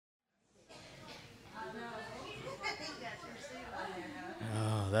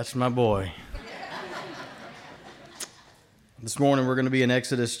That's my boy. This morning we're going to be in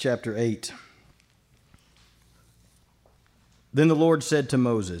Exodus chapter 8. Then the Lord said to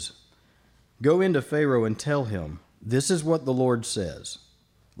Moses, "Go into Pharaoh and tell him, 'This is what the Lord says.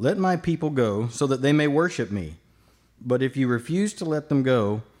 Let my people go so that they may worship me. But if you refuse to let them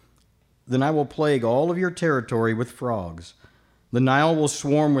go, then I will plague all of your territory with frogs. The Nile will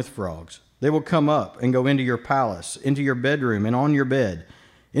swarm with frogs. They will come up and go into your palace, into your bedroom and on your bed,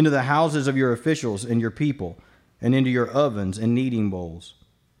 into the houses of your officials and your people, and into your ovens and kneading bowls.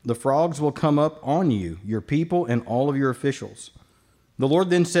 The frogs will come up on you, your people, and all of your officials.' The Lord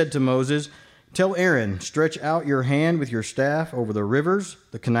then said to Moses, 'Tell Aaron, stretch out your hand with your staff over the rivers,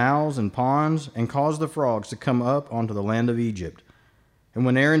 the canals, and ponds, and cause the frogs to come up onto the land of Egypt.' And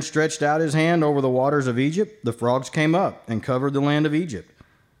when Aaron stretched out his hand over the waters of Egypt, the frogs came up and covered the land of Egypt.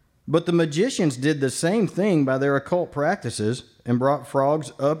 But the magicians did the same thing by their occult practices and brought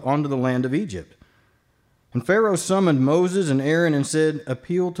frogs up onto the land of Egypt. And Pharaoh summoned Moses and Aaron and said,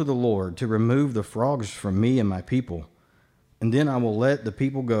 'Appeal to the Lord to remove the frogs from me and my people, and then I will let the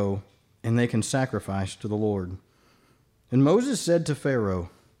people go, and they can sacrifice to the Lord.' And Moses said to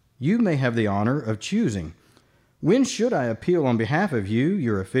Pharaoh, 'You may have the honor of choosing. When should I appeal on behalf of you,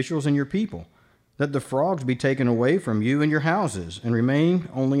 your officials, and your people, that the frogs be taken away from you and your houses, and remain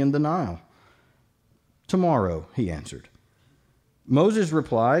only in the Nile?' 'Tomorrow,' he answered. Moses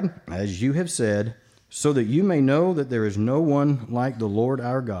replied, 'As you have said, so that you may know that there is no one like the Lord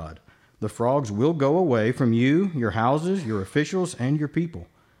our God. The frogs will go away from you, your houses, your officials, and your people.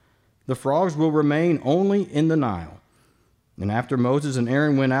 The frogs will remain only in the Nile.' And after Moses and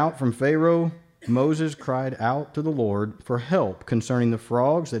Aaron went out from Pharaoh, Moses cried out to the Lord for help concerning the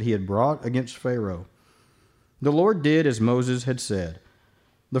frogs that he had brought against Pharaoh. The Lord did as Moses had said.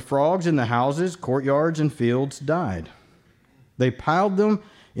 The frogs in the houses, courtyards, and fields died. They piled them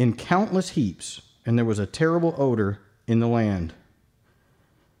in countless heaps, and there was a terrible odor in the land.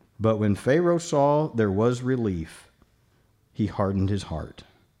 But when Pharaoh saw there was relief, he hardened his heart,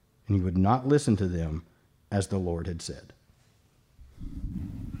 and he would not listen to them as the Lord had said."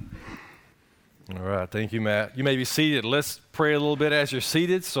 All right, thank you, Matt. You may be seated. Let's pray a little bit as you're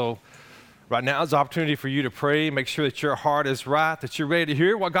seated. So right now is an opportunity for you to pray. Make sure that your heart is right, that you're ready to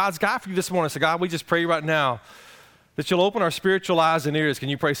hear what God's got for you this morning. So God, we just pray right now that you'll open our spiritual eyes and ears. Can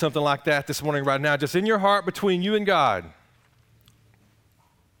you pray something like that this morning right now, just in your heart between you and God?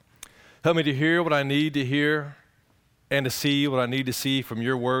 Help me to hear what I need to hear and to see what I need to see from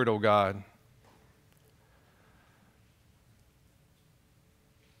your word, oh God.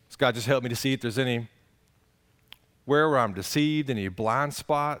 So God, just help me to see if there's any where I'm deceived, any blind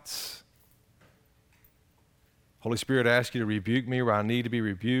spots. Holy Spirit, I ask you to rebuke me where I need to be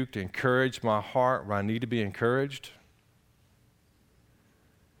rebuked, encourage my heart where I need to be encouraged.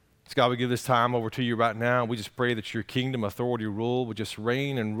 So God, we give this time over to you right now. We just pray that your kingdom authority rule would just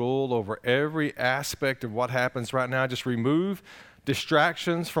reign and rule over every aspect of what happens right now. Just remove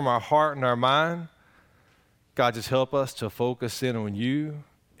distractions from our heart and our mind. God, just help us to focus in on you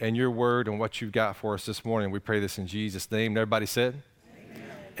and your word and what you've got for us this morning. We pray this in Jesus' name. Everybody said? Amen.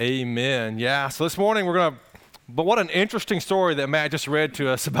 Amen. Yeah, so this morning but what an interesting story that Matt just read to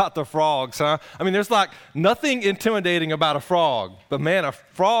us about the frogs, huh? I mean, there's like nothing intimidating about a frog, but man,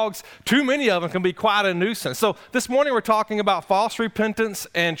 frogs, too many of them can be quite a nuisance. So this morning we're talking about false repentance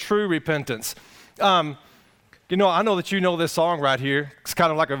and true repentance. I know that you know this song right here. It's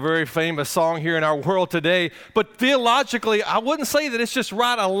kind of like a very famous song here in our world today, but theologically, I wouldn't say that it's just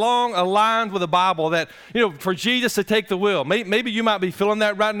right along aligned with the Bible that, for Jesus to take the wheel. Maybe you might be feeling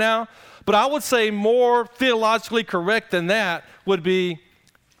that right now. But I would say more theologically correct than that would be,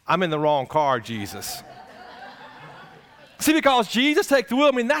 I'm in the wrong car, Jesus. See, because Jesus take the wheel,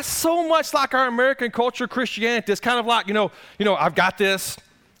 I mean, that's so much like our American culture, Christianity. It's kind of like, I've got this.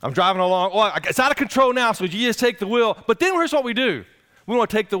 I'm driving along. Oh, it's out of control now, so Jesus take the wheel. But then here's what we do. We want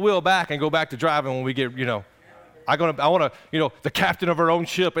to take the wheel back and go back to driving when we get, I want to, the captain of our own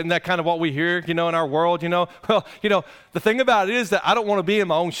ship. Isn't that kind of what we hear, in our world, Well, the thing about it is that I don't want to be in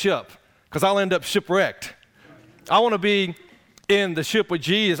my own ship, because I'll end up shipwrecked. I want to be in the ship with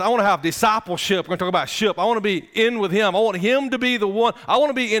Jesus. I want to have discipleship. We're going to talk about ship. I want to be in with him. I want him to be the one. I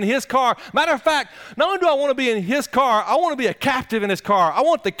want to be in his car. Matter of fact, not only do I want to be in his car, I want to be a captive in his car. I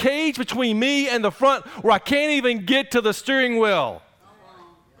want the cage between me and the front where I can't even get to the steering wheel.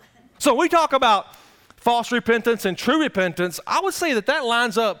 So we talk about false repentance and true repentance. I would say that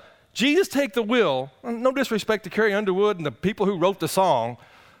lines up. Jesus take the wheel. No disrespect to Carrie Underwood and the people who wrote the song,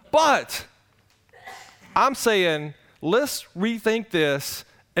 but I'm saying let's rethink this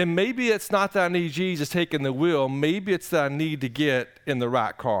And maybe it's not that I need Jesus taking the wheel. Maybe it's that I need to get in the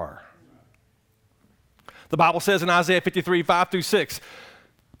right car. The Bible says in Isaiah 53, 5 through 6,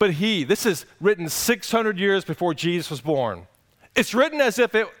 but this is written 600 years before Jesus was born. It's written as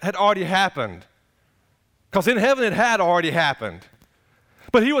if it had already happened, because in heaven it had already happened.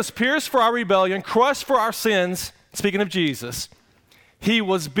 But he was pierced for our rebellion, crushed for our sins, speaking of Jesus. He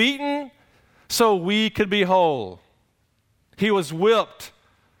was beaten so we could be whole. He was whipped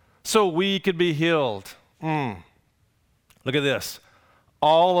so we could be healed. Look at this.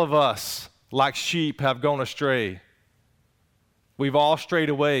 All of us, like sheep, have gone astray. We've all strayed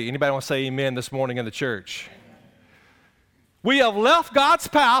away. Anybody want to say amen this morning in the church? We have left God's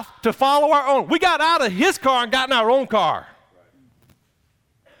path to follow our own. We got out of his car and got in our own car.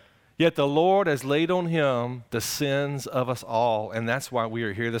 Yet the Lord has laid on him the sins of us all, and that's why we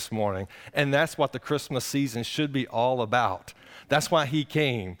are here this morning. And that's what the Christmas season should be all about. That's why he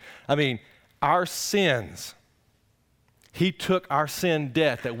came. I mean, our sins. He took our sin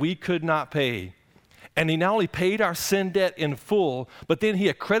debt that we could not pay, and he not only paid our sin debt in full, but then he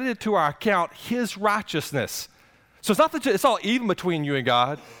accredited to our account his righteousness. So it's not that it's all even between you and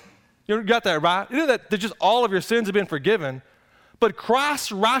God. You got that right? You know that just all of your sins have been forgiven, but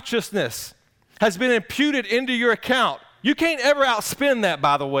Christ's righteousness has been imputed into your account. You can't ever outspend that,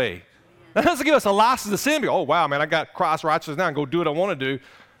 by the way. That doesn't give us a license to sin. Oh, wow, man, I got Christ's righteousness now and go do what I want to do.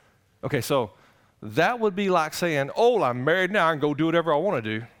 Okay, so that would be like saying, oh, I'm married now, I can go do whatever I want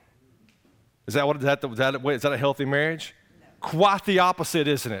to do. Is that a healthy marriage? No. Quite the opposite,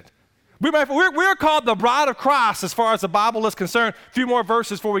 isn't it? We're called the bride of Christ as far as the Bible is concerned. A few more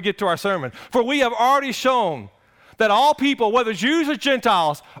verses before we get to our sermon. For we have already shown that all people, whether Jews or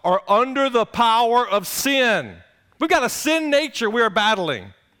Gentiles, are under the power of sin. We've got a sin nature we are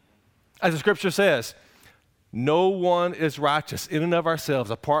battling. As the scripture says, no one is righteous in and of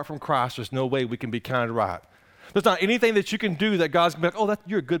ourselves. Apart from Christ, there's no way we can be kind of right. There's not anything that you can do that God's going to be like, oh,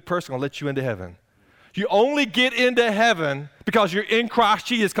 you're a good person, I'll let you into heaven. You only get into heaven because you're in Christ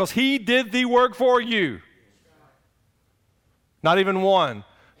Jesus, because he did the work for you. Not even one.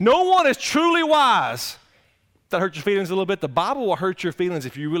 No one is truly wise. That hurt your feelings a little bit. The Bible will hurt your feelings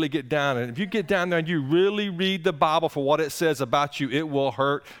if you really get down. And if you get down there and you really read the Bible for what it says about you, it will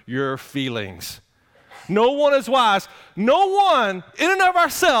hurt your feelings. No one is wise. No one, in and of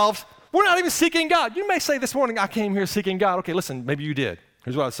ourselves, we're not even seeking God. You may say this morning, I came here seeking God. Okay, listen, maybe you did.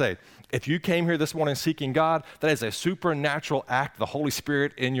 Here's what I'd say. If you came here this morning seeking God, that is a supernatural act of the Holy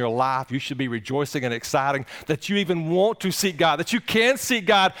Spirit in your life. You should be rejoicing and exciting that you even want to seek God, that you can seek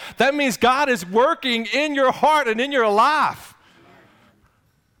God. That means God is working in your heart and in your life.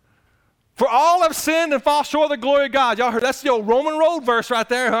 For all have sinned and fall short of the glory of God. Y'all heard that's the old Roman road verse right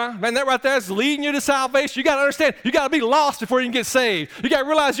there, huh? Man, that right there is leading you to salvation. You got to understand, you got to be lost before you can get saved. You got to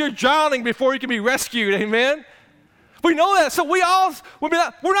realize you're drowning before you can be rescued. Amen? We know that, so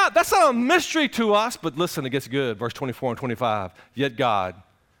that's not a mystery to us, but listen, it gets good. Verse 24 and 25, yet God,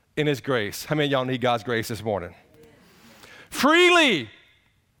 in his grace, how many of y'all need God's grace this morning? Freely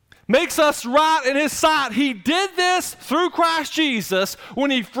makes us right in his sight. He did this through Christ Jesus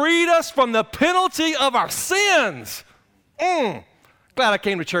when he freed us from the penalty of our sins. Glad I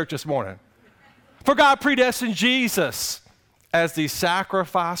came to church this morning. For God predestined Jesus as the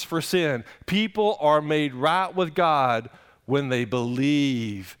sacrifice for sin. People are made right with God when they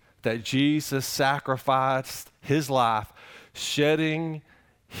believe that Jesus sacrificed his life, shedding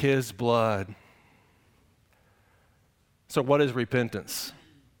his blood. So what is repentance?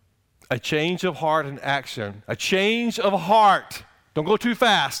 A change of heart and action. A change of heart. Don't go too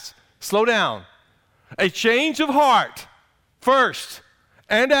fast. Slow down. A change of heart first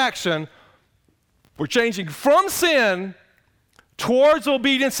and action. We're changing from sin towards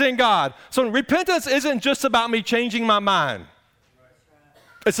obedience in God. So repentance isn't just about me changing my mind.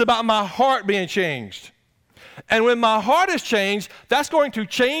 It's about my heart being changed. And when my heart is changed, that's going to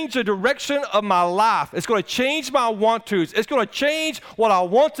change the direction of my life. It's going to change my want-tos. It's going to change what I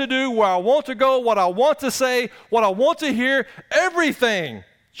want to do, where I want to go, what I want to say, what I want to hear. Everything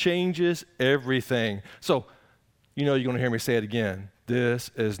changes everything. So, you're going to hear me say it again. This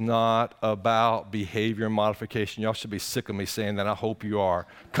is not about behavior modification. Y'all should be sick of me saying that. I hope you are.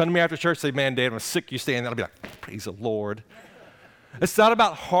 Come to me after church, say, man, Dad, I'm sick of you saying that. I'll be like, praise the Lord. It's not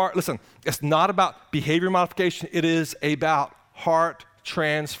about heart. Listen, it's not about behavior modification. It is about heart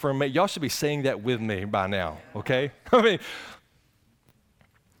transformation. Y'all should be saying that with me by now, okay? I mean,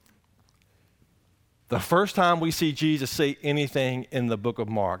 the first time we see Jesus say anything in the book of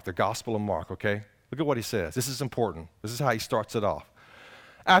Mark, the Gospel of Mark, okay? Look at what he says. This is important. This is how he starts it off.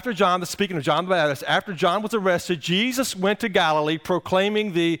 after John, speaking of John the Baptist, after John was arrested, Jesus went to Galilee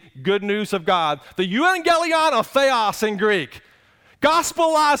proclaiming the good news of God, the euangelion of theos in Greek,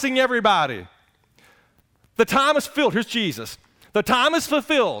 gospelizing everybody. The time is fulfilled. Here's Jesus. The time is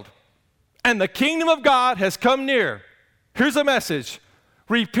fulfilled, and the kingdom of God has come near. Here's the message.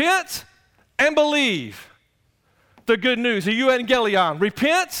 Repent and believe the good news, the euangelion.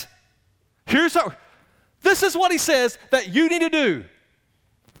 Repent. This is what he says that you need to do.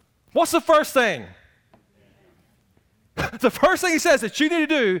 What's the first thing? The first thing he says that you need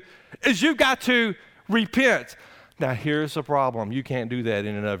to do is you've got to repent. Now, here's the problem. You can't do that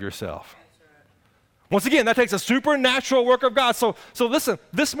in and of yourself. Once again, that takes a supernatural work of God. So listen,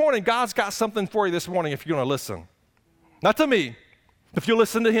 this morning, God's got something for you this morning if you're going to listen. Not to me, if you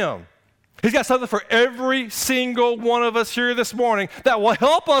listen to him. He's got something for every single one of us here this morning that will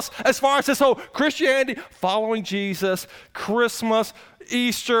help us as far as this whole Christianity, following Jesus, Christmas,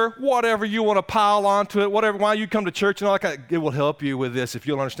 Easter, whatever you want to pile onto it, whatever, why you come to church and all that, it will help you with this if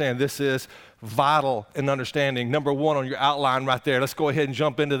you'll understand this is vital in understanding. Number one on your outline right there. Let's go ahead and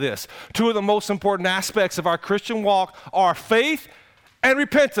jump into this. Two of the most important aspects of our Christian walk are faith and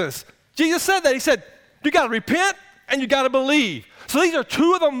repentance. Jesus said that. He said, you got to repent and you got to believe. So these are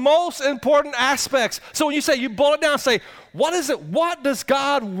two of the most important aspects. So when you say, you boil it down and say, what is it? What does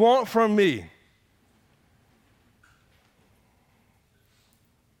God want from me?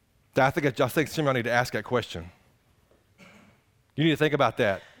 I think some of you need to ask that question. You need to think about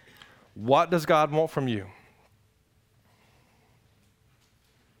that. What does God want from you?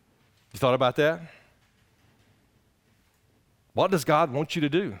 You thought about that? What does God want you to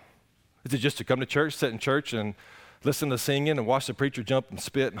do? Is it just to come to church, sit in church, and listen to singing and watch the preacher jump and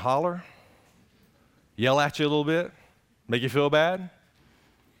spit and holler? Yell at you a little bit? Make you feel bad?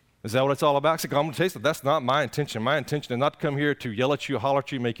 Is that what it's all about? I'm going to tell you something. That's not my intention. My intention is not to come here to yell at you, holler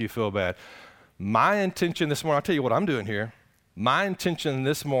at you, make you feel bad. My intention this morning, I'll tell you what I'm doing here. My intention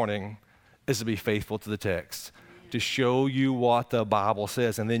this morning is to be faithful to the text, to show you what the Bible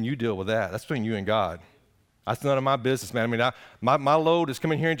says, and then you deal with that. That's between you and God. That's none of my business, man. I mean, my load is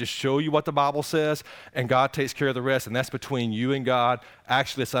come in here and just show you what the Bible says, and God takes care of the rest, and that's between you and God.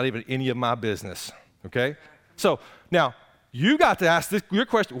 Actually, it's not even any of my business, okay? So now, you got to ask your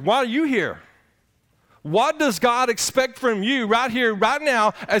question, why are you here? What does God expect from you right here, right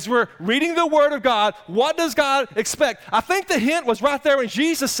now, as we're reading the Word of God? What does God expect? I think the hint was right there when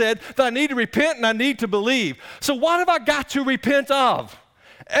Jesus said that I need to repent and I need to believe. So what have I got to repent of?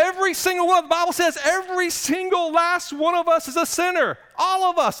 Every single one, the Bible says every single last one of us is a sinner. All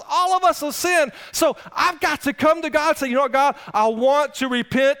of us have sinned. So I've got to come to God and say, you know what, God, I want to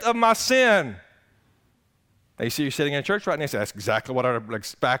repent of my sin. Now, you see, you're sitting in church right now, you say, that's exactly what I would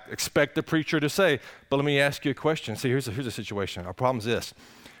expect the preacher to say. But let me ask you a question. See, here's a situation. Our problem is this.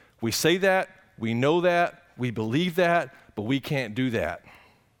 We say that, we know that, we believe that, but we can't do that.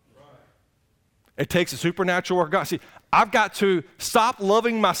 It takes a supernatural work of God. See, I've got to stop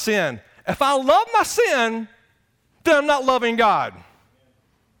loving my sin. If I love my sin, then I'm not loving God.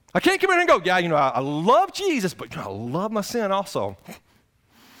 I can't come in and go, yeah, I love Jesus, but I love my sin also.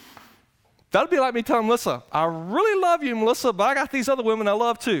 That'd be like me telling Melissa, I really love you, Melissa, but I got these other women I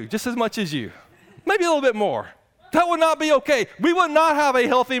love too, just as much as you. Maybe a little bit more. That would not be okay. We would not have a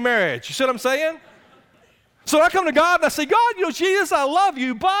healthy marriage. You see what I'm saying? So I come to God and I say, God, Jesus, I love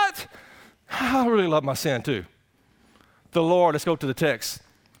you, but I really love my sin too. The Lord, let's go to the text.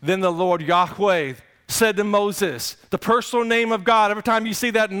 Then the Lord Yahweh said to Moses, the personal name of God, every time you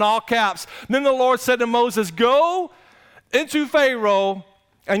see that in all caps, then the Lord said to Moses, go into Pharaoh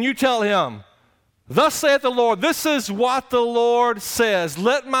and you tell him, thus saith the Lord, this is what the Lord says,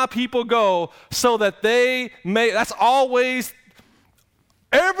 let my people go so that they may, that's always,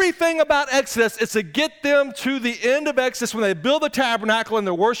 everything about Exodus is to get them to the end of Exodus when they build the tabernacle and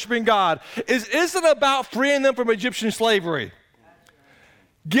they're worshiping God. It isn't about freeing them from Egyptian slavery.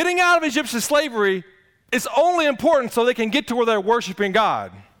 Getting out of Egyptian slavery is only important so they can get to where they're worshiping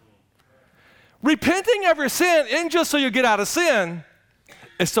God. Repenting of your sin isn't just so you get out of sin,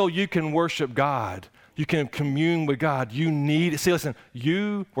 it's so you can worship God. You can commune with God. See, listen,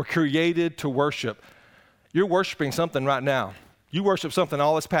 you were created to worship. You're worshiping something right now. You worship something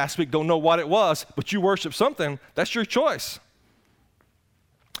all this past week, don't know what it was, but you worship something, that's your choice.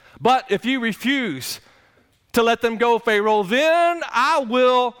 But if you refuse to let them go, Pharaoh, then I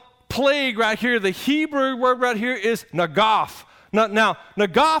will plague right here. The Hebrew word right here is nagaf. Now,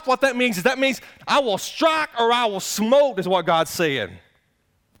 nagaf, what that means is I will strike or I will smote is what God's saying.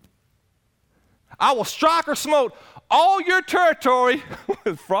 I will strike or smote all your territory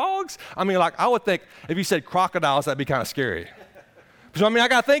with frogs. I mean, I would think if you said crocodiles, that'd be kind of scary. So, I mean, I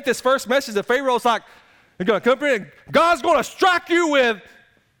got to think this first message that Pharaoh's like, you're going to come in and God's going to strike you with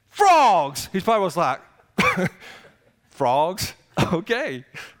frogs. He probably was like, frogs? Okay,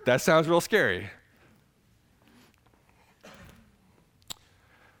 that sounds real scary.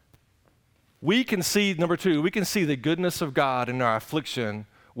 We can see, number two, we can see the goodness of God in our affliction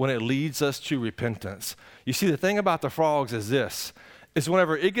when it leads us to repentance. You see, the thing about the frogs is this, is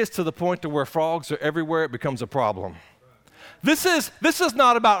whenever it gets to the point to where frogs are everywhere, it becomes a problem. This is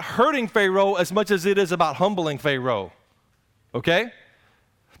not about hurting Pharaoh as much as it is about humbling Pharaoh, okay?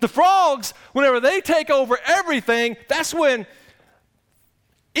 The frogs, whenever they take over everything, that's when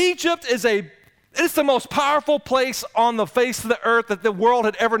Egypt it's the most powerful place on the face of the earth that the world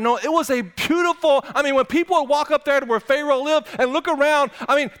had ever known. It was a beautiful, I mean, when people would walk up there to where Pharaoh lived and look around,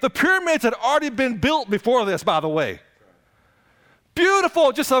 I mean, the pyramids had already been built before this, by the way.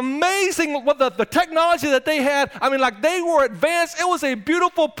 Beautiful, just amazing what the technology that they had. I mean, like they were advanced. It was a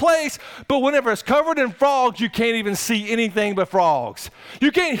beautiful place, but whenever it's covered in frogs, you can't even see anything but frogs. You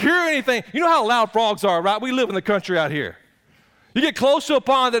can't hear anything. You know how loud frogs are, right? We live in the country out here. You get close to a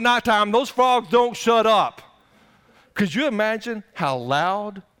pond at nighttime, those frogs don't shut up. Could you imagine how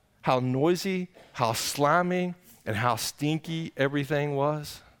loud, how noisy, how slimy, and how stinky everything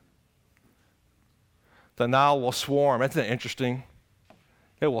was? The Nile will swarm. Isn't that interesting?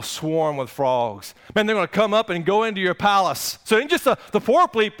 It will swarm with frogs. Man, they're going to come up and go into your palace. So it ain't just the poor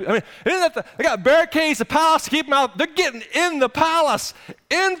people. I mean, they got barricades, the palace to keep them out. They're getting in the palace,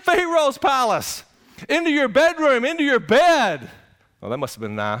 in Pharaoh's palace, into your bedroom, into your bed. Oh, that must have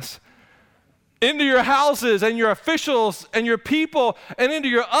been nice. Into your houses and your officials and your people and into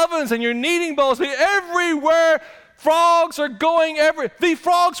your ovens and your kneading bowls. Everywhere frogs are going the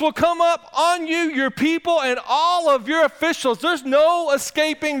frogs will come up on you, your people, and all of your officials. There's no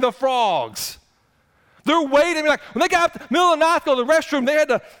escaping the frogs. They're waiting. Like when they got up in the middle of the night to go to the restroom, they had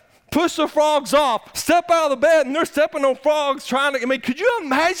to push the frogs off, step out of the bed, and they're stepping on frogs trying to, I mean, could you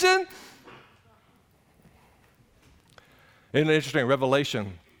imagine? Isn't it interesting?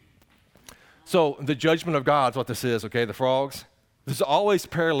 Revelation. So the judgment of God is what this is, okay, the frogs. There's always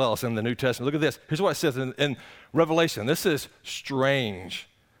parallels in the New Testament. Look at this. Here's what it says in Revelation. This is strange.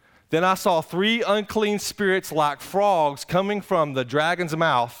 Then I saw 3 unclean spirits like frogs coming from the dragon's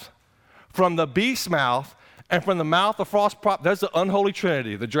mouth, from the beast's mouth, and from the mouth of false prophet. There's the unholy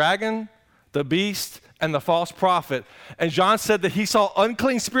trinity, the dragon, the beast, and the false prophet. And John said that he saw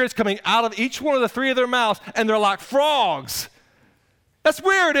unclean spirits coming out of each one of the 3 of their mouths, and they're like frogs. That's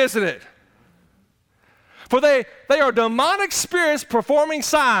weird, isn't it? For they are demonic spirits performing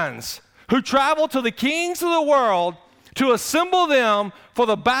signs who travel to the kings of the world to assemble them for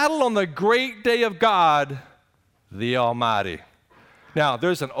the battle on the great day of God, the Almighty. Now,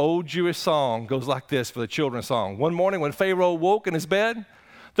 there's an old Jewish song, goes like this for the children's song. One morning when Pharaoh woke in his bed,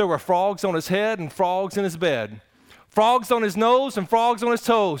 there were frogs on his head and frogs in his bed. Frogs on his nose and frogs on his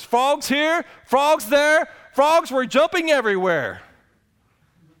toes. Frogs here, frogs there. Frogs were jumping everywhere.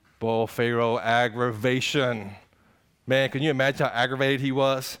 Boy, Pharaoh, aggravation. Man, can you imagine how aggravated he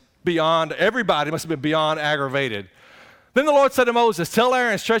was? Beyond, everybody must have been beyond aggravated. Then the Lord said to Moses, tell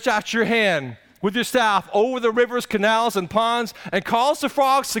Aaron, stretch out your hand with your staff over the rivers, canals, and ponds, and cause the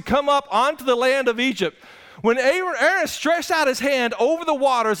frogs to come up onto the land of Egypt. When Aaron stretched out his hand over the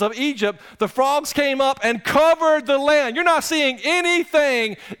waters of Egypt, the frogs came up and covered the land. You're not seeing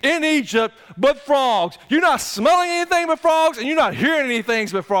anything in Egypt but frogs. You're not smelling anything but frogs, and you're not hearing anything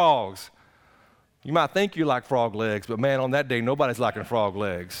but frogs. You might think you like frog legs, but man, on that day, nobody's liking frog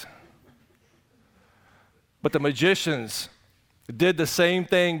legs. But the magicians did the same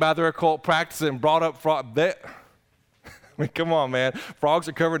thing by their occult practice and brought up frogs. I mean, come on, man. Frogs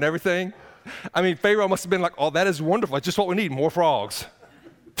are covering everything. I mean, Pharaoh must have been like, oh, that is wonderful. That's just what we need, more frogs.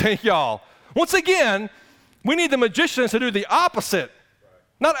 Thank y'all. Once again, we need the magicians to do the opposite.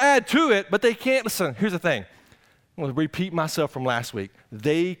 Not add to it, but they can't. Listen, here's the thing. I'm going to repeat myself from last week.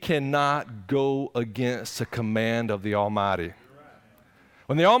 They cannot go against the command of the Almighty.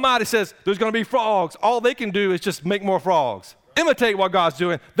 When the Almighty says there's going to be frogs, all they can do is just make more frogs. Imitate what God's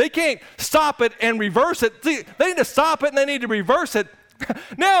doing. They can't stop it and reverse it. See, they need to stop it and they need to reverse it.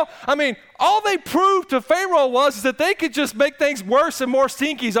 Now, I mean, all they proved to Pharaoh was that they could just make things worse and more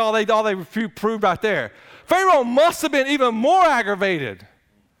stinky is all they proved right there. Pharaoh must have been even more aggravated.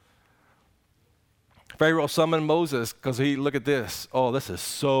 Pharaoh summoned Moses because look at this. Oh, this is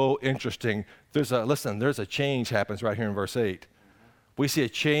so interesting. There's a change happens right here in verse 8. We see a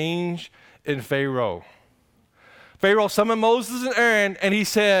change in Pharaoh. Pharaoh summoned Moses and Aaron, and he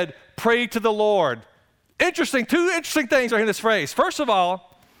said, pray to the Lord. Two interesting things are in this phrase. First of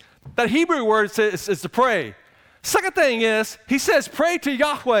all, that Hebrew word is to pray. Second thing is, he says, pray to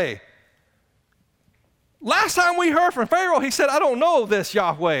Yahweh. Last time we heard from Pharaoh, he said, I don't know this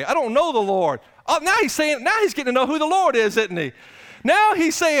Yahweh. I don't know the Lord. Oh, now he's getting to know who the Lord is, isn't he? Now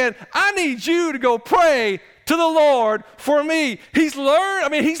he's saying, I need you to go pray to the Lord for me. He's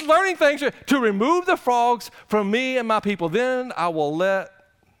learning things to remove the frogs from me and my people. Then I will let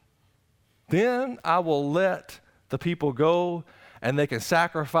the people go and they can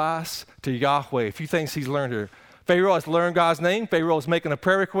sacrifice to Yahweh. A few things he's learned here. Pharaoh has learned God's name. Pharaoh is making a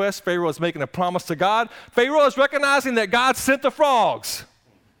prayer request. Pharaoh is making a promise to God. Pharaoh is recognizing that God sent the frogs.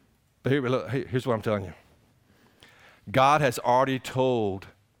 But here's what I'm telling you. God has already told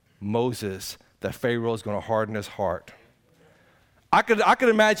Moses that Pharaoh is going to harden his heart. I could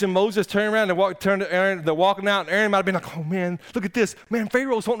imagine Moses turning around and turn to Aaron. They're walking out, and Aaron might have been like, oh, man, look at this. Man,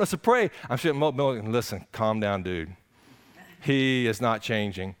 Pharaoh's wanting us to pray. I'm sure listen, calm down, dude. He is not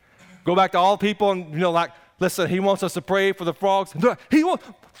changing. Go back to all the people and, listen, he wants us to pray for the frogs.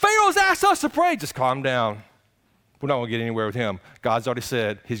 Pharaoh's asked us to pray. Just calm down. We're not going to get anywhere with him. God's already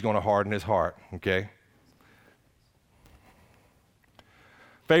said he's going to harden his heart, okay?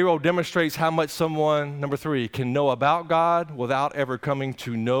 Pharaoh demonstrates how much someone, number 3, can know about God without ever coming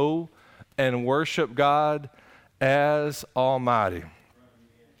to know and worship God as Almighty.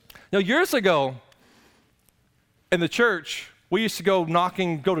 Years ago in the church, we used to go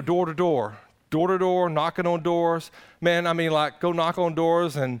to door to door, knocking on doors. Man, go knock on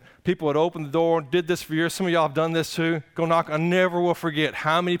doors and people would open the door. Did this for years. Some of y'all have done this too. Go knock. I never will forget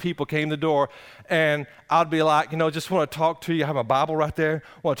how many people came to the door and I'd be like, just want to talk to you. I have my Bible right there.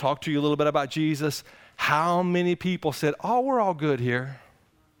 Want to talk to you a little bit about Jesus. How many people said, oh, we're all good here?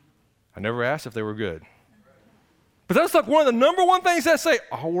 I never asked if they were good. But that's like one of the number one things that say,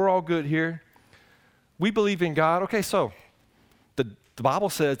 oh, we're all good here. We believe in God. Okay, so the Bible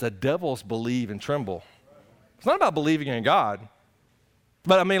says that devils believe and tremble. It's not about believing in God.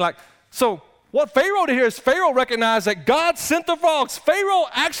 But so what Pharaoh did here is Pharaoh recognized that God sent the frogs. Pharaoh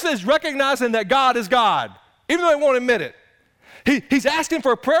actually is recognizing that God is God, even though he won't admit it. He's asking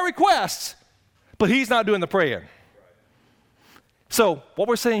for prayer requests, but he's not doing the praying. So what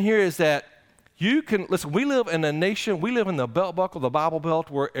we're saying here is that listen, we live in a nation, we live in the belt buckle, the Bible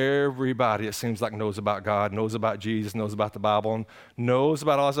Belt, where everybody, it seems like, knows about God, knows about Jesus, knows about the Bible, and knows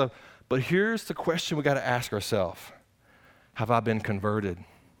about all that stuff. But here's the question we got to ask ourselves. Have I been converted?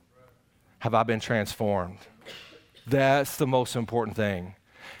 Have I been transformed? That's the most important thing.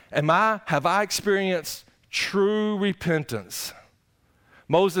 Have I experienced true repentance?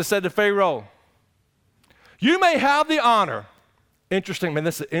 Moses said to Pharaoh, you may have the honor. Interesting, man,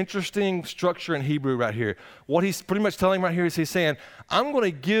 this is an interesting structure in Hebrew right here. What he's pretty much telling right here is he's saying, I'm going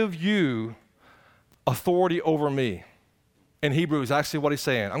to give you authority over me. In Hebrew is actually what he's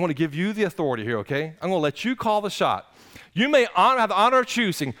saying. I'm going to give you the authority here, okay? I'm going to let you call the shot. You may have the honor of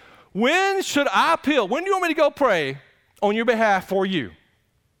choosing. When should I appeal? When do you want me to go pray on your behalf for you,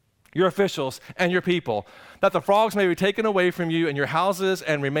 your officials, and your people, that the frogs may be taken away from you and your houses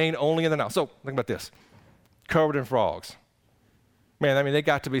and remain only in the Nile? So think about this. Covered in frogs. Man, they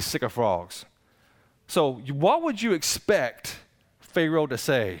got to be sick of frogs. So what would you expect Pharaoh to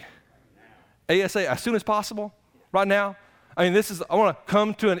say? ASA, as soon as possible? Right now? I want to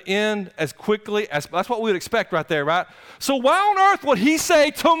come to an end as quickly as, that's what we would expect right there, right? So why on earth would he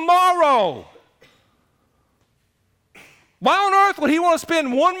say tomorrow? Why on earth would he want to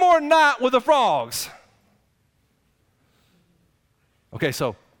spend one more night with the frogs? Okay,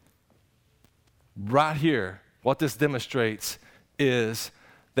 so right here, what this demonstrates is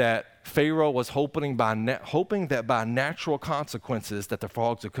that Pharaoh was hoping that by natural consequences that the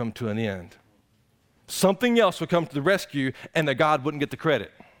frogs would come to an end. Something else would come to the rescue and that God wouldn't get the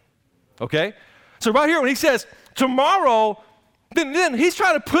credit. Okay? So right here when he says tomorrow, then he's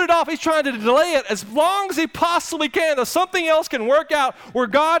trying to put it off. He's trying to delay it as long as he possibly can, that something else can work out where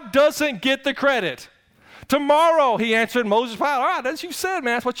God doesn't get the credit. Tomorrow, he answered Moses, all right, as you said,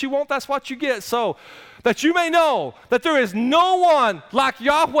 man, that's what you want, that's what you get. So that you may know that there is no one like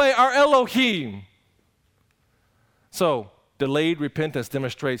Yahweh our Elohim. So, delayed repentance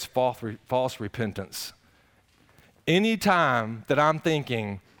demonstrates false repentance. Anytime that I'm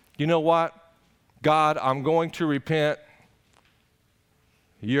thinking, you know what, God, I'm going to repent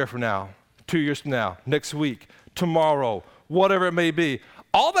a year from now, 2 years from now, next week, tomorrow, whatever it may be,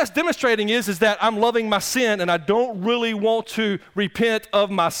 all that's demonstrating is that I'm loving my sin and I don't really want to repent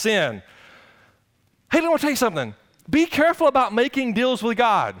of my sin. Hey, let me tell you something. Be careful about making deals with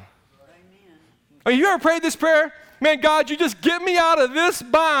God. Amen. You ever prayed this prayer? Man, God, you just get me out of this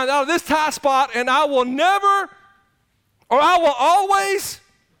bind, out of this tight spot, and I will never, or I will always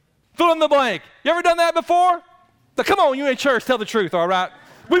fill in the blank. You ever done that before? Like, come on, you in church, tell the truth, all right?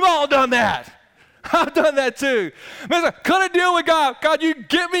 We've all done that. I've done that too. Man, cut a deal with God. God, you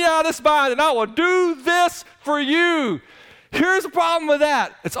get me out of this bind, and I will do this for you. Here's the problem with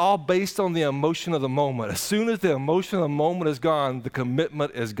that. It's all based on the emotion of the moment. As soon as the emotion of the moment is gone, the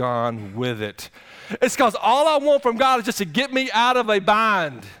commitment is gone with it. It's because all I want from God is just to get me out of a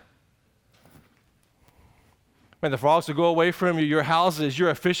bind. Man, the frogs will go away from you, your houses, your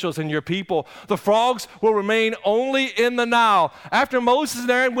officials, and your people. The frogs will remain only in the Nile. After Moses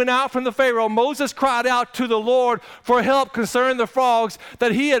and Aaron went out from the Pharaoh, Moses cried out to the Lord for help concerning the frogs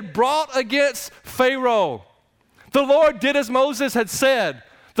that he had brought against Pharaoh. The Lord did as Moses had said.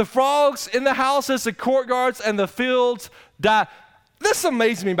 The frogs in the houses, the courtyards, and the fields died. This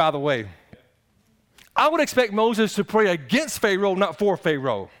amazed me, by the way. I would expect Moses to pray against Pharaoh, not for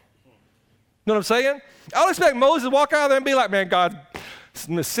Pharaoh. You know what I'm saying? I would expect Moses to walk out there and be like, man, God,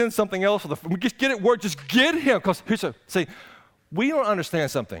 send something else. Just get it work. Just get him. Because see, we don't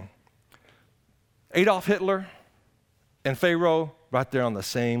understand something. Adolf Hitler and Pharaoh right there on the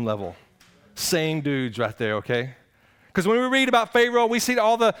same level. Same dudes right there, okay? Because when we read about Pharaoh, we see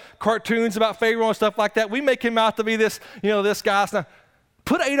all the cartoons about Pharaoh and stuff like that. We make him out to be this, this guy. Now,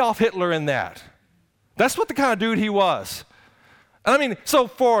 put Adolf Hitler in that. That's what the kind of dude he was. I mean, so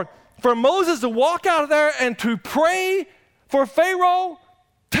for Moses to walk out of there and to pray for Pharaoh,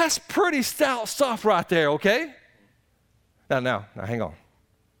 that's pretty stout stuff right there, okay? Now, hang on.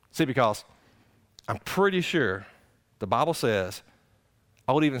 See, because I'm pretty sure the Bible says,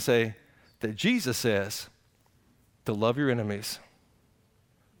 I would even say that Jesus says to love your enemies,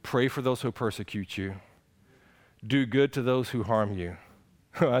 pray for those who persecute you, do good to those who harm you.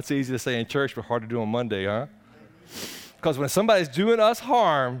 That's easy to say in church, but hard to do on Monday, huh? Because when somebody's doing us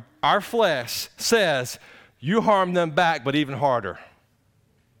harm, our flesh says, you harm them back, but even harder.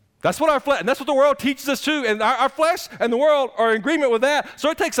 That's what our flesh, and that's what the world teaches us too. And our flesh and the world are in agreement with that.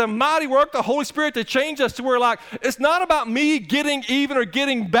 So it takes a mighty work, the Holy Spirit, to change us to where, like, it's not about me getting even or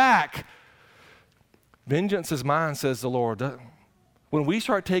getting back. Vengeance is mine, says the Lord. When we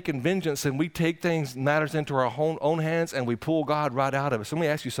start taking vengeance and we take matters into our own hands and we pull God right out of it. So let me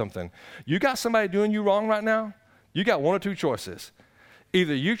ask you something. You got somebody doing you wrong right now? You got one or two choices.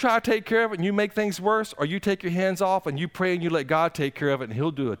 Either you try to take care of it and you make things worse, or you take your hands off and you pray and you let God take care of it, and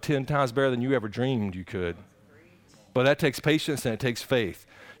he'll do it 10 times better than you ever dreamed you could. But that takes patience and it takes faith.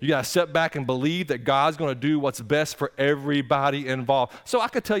 You got to step back and believe that God's going to do what's best for everybody involved. So I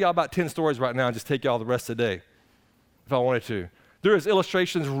could tell y'all about 10 stories right now and just take y'all the rest of the day if I wanted to. There is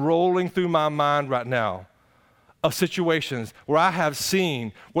illustrations rolling through my mind right now of situations where I have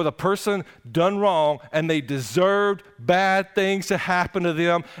seen where the person done wrong and they deserved bad things to happen to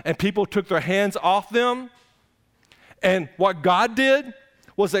them, and people took their hands off them. And what God did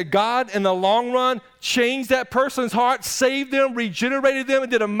was that God, in the long run, changed that person's heart, saved them, regenerated them,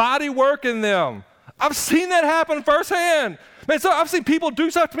 and did a mighty work in them. I've seen that happen firsthand. Man, so I've seen people do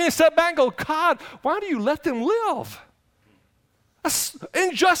stuff to me and step back and go, God, why do you let them live? That's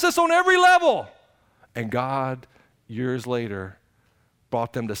injustice on every level. And God, years later,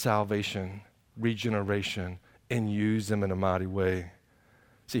 brought them to salvation, regeneration, and used them in a mighty way.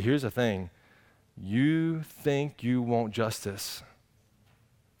 See, here's the thing. You think you want justice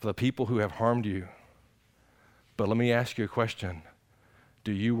for the people who have harmed you. But let me ask you a question.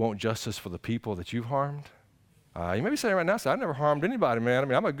 Do you want justice for the people that you've harmed? You may be saying right now, I never harmed anybody, man. I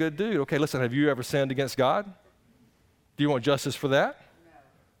mean, I'm a good dude. Okay, listen, have you ever sinned against God? Do you want justice for that?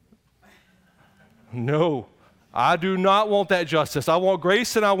 No, I do not want that justice. I want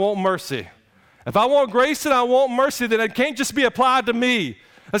grace and I want mercy. If I want grace and I want mercy, then it can't just be applied to me.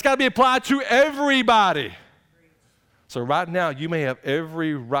 It's got to be applied to everybody. So right now, you may have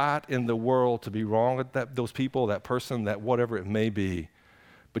every right in the world to be wrong with those people, that person, that whatever it may be.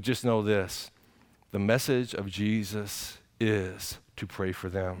 But just know this. The message of Jesus is to pray for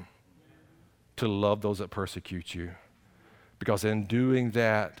them, to love those that persecute you. Because in doing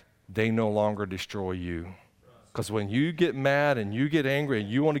that, they no longer destroy you. Because when you get mad and you get angry and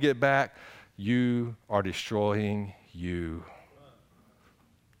you want to get back, you are destroying you.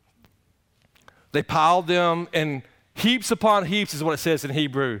 They piled them in heaps upon heaps is what it says in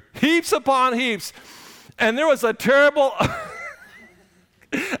Hebrew. Heaps upon heaps. And there was a terrible...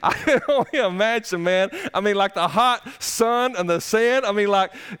 I can only imagine, man. I mean, like the hot sun and the sand. I mean,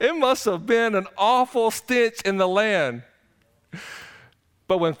 like, it must have been an awful stench in the land.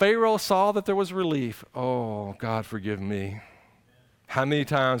 But when Pharaoh saw that there was relief, oh, God, forgive me. How many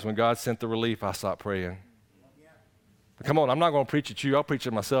times when God sent the relief, I stopped praying? Come on, I'm not going to preach at you. I'll preach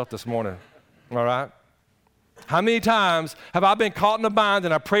at myself this morning. All right? How many times have I been caught in a bind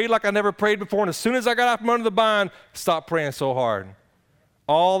and I prayed like I never prayed before, and as soon as I got out from under the bind, stopped praying so hard.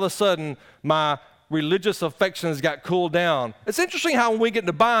 All of a sudden, my religious affections got cooled down. It's interesting how when we get in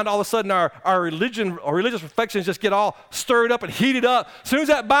a bind, all of a sudden our religious affections just get all stirred up and heated up. As soon as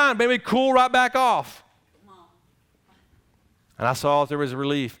that bind, maybe cool right back off. And I saw that there was a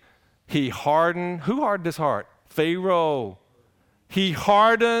relief. He hardened, who hardened his heart? Pharaoh. He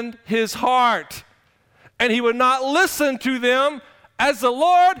hardened his heart. And he would not listen to them as the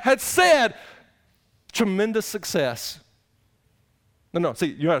Lord had said. Tremendous success. No, see,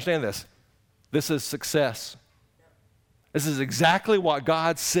 you understand this. This is success. This is exactly what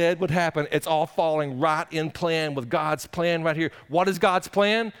God said would happen. It's all falling right in plan with God's plan right here. What is God's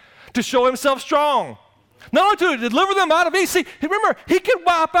plan? To show himself strong. Not only to deliver them out of Egypt. See, remember, he could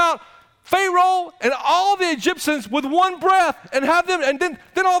wipe out Pharaoh and all the Egyptians with one breath and have them, and then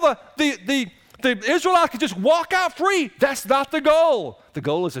all the Israelites could just walk out free. That's not the goal. The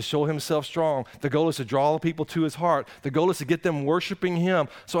goal is to show himself strong. The goal is to draw the people to his heart. The goal is to get them worshiping him.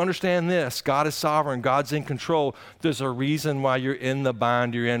 So understand this. God is sovereign. God's in control. There's a reason why you're in the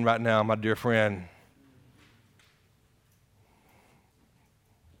bind you're in right now, my dear friend.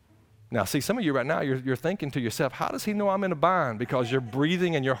 Now, see, some of you right now, you're thinking to yourself, how does he know I'm in a bind? Because you're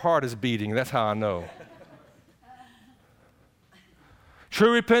breathing and your heart is beating. That's how I know.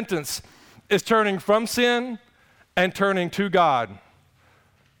 True repentance is turning from sin and turning to God.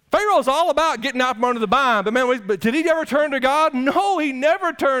 Pharaoh's all about getting out from under the bind, but did he ever turn to God? No, he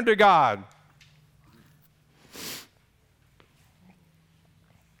never turned to God.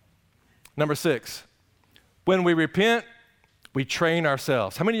 Number 6, when we repent, we train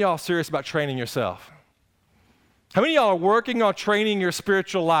ourselves. How many of y'all are serious about training yourself? How many of y'all are working on training your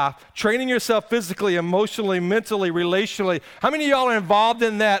spiritual life, training yourself physically, emotionally, mentally, relationally? How many of y'all are involved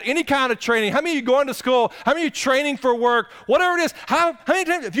in that? Any kind of training? How many of you going to school? How many of you training for work? Whatever it is, how many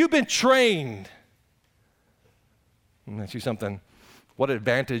times have you been trained? Let me ask you something. What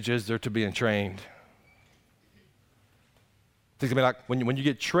advantage is there to being trained? It's gonna be like when you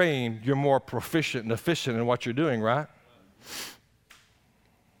get trained, you're more proficient and efficient in what you're doing, right?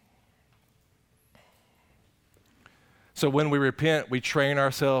 So when we repent, we train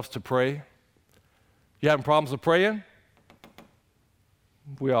ourselves to pray. You having problems with praying?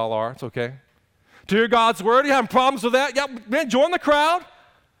 We all are. It's okay. To hear God's word, you having problems with that? Yeah, man, join the crowd.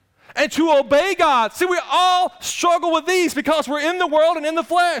 And to obey God. See, we all struggle with these because we're in the world and in the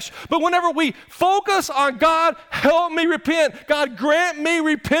flesh. But whenever we focus on God, help me repent, God grant me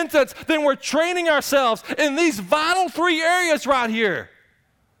repentance, then we're training ourselves in these vital 3 areas right here.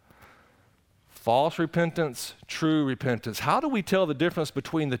 False repentance, true repentance. How do we tell the difference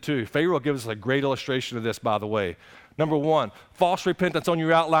between the two? Pharaoh gives us a great illustration of this, by the way. Number 1, false repentance on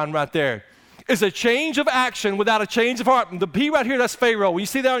your outline right there is a change of action without a change of heart. The P right here, that's Pharaoh. When you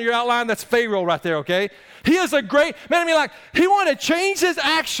see that on your outline, that's Pharaoh right there, okay? He is a great, man, he wanted to change his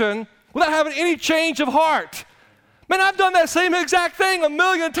action without having any change of heart. Man, I've done that same exact thing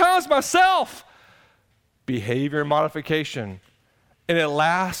 1,000,000 times myself. Behavior modification. And it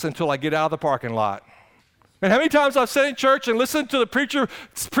lasts until I get out of the parking lot. And how many times I've sat in church and listened to the preacher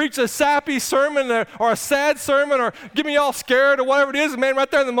preach a sappy sermon or a sad sermon or get me all scared or whatever it is, and man,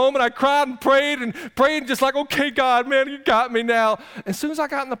 right there in the moment I cried and prayed just like, okay, God, man, you got me now. And as soon as I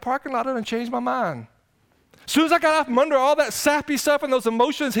got in the parking lot, I didn't change my mind. As soon as I got out from under all that sappy stuff and those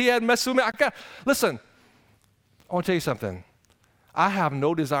emotions he had messing with me, listen, I want to tell you something. I have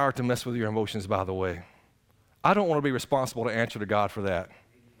no desire to mess with your emotions, by the way. I don't want to be responsible to answer to God for that.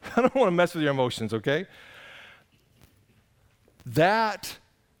 I don't want to mess with your emotions, okay? That,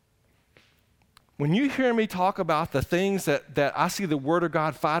 when you hear me talk about the things that I see the Word of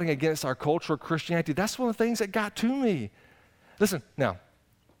God fighting against our culture of Christianity, that's one of the things that got to me. Listen, now,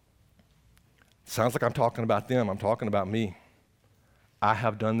 sounds like I'm talking about them. I'm talking about me. I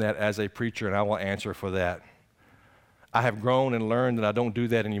have done that as a preacher, and I will answer for that. I have grown and learned that I don't do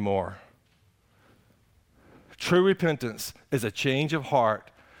that anymore. True repentance is a change of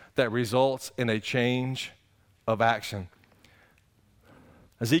heart that results in a change of action.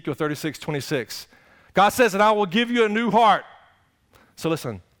 Ezekiel 36:26. God says, and I will give you a new heart. So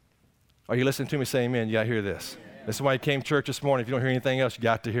listen, are you listening to me? Say amen. You got to hear this. Amen. This is why you came to church this morning. If you don't hear anything else, you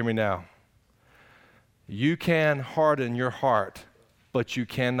got to hear me now. You can harden your heart, but you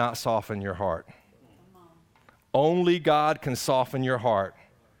cannot soften your heart. Only God can soften your heart.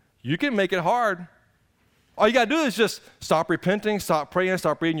 You can make it hard. All you got to do is just stop repenting, stop praying,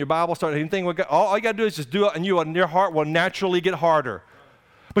 stop reading your Bible, start anything. All you got to do is just do it, and your heart will naturally get harder.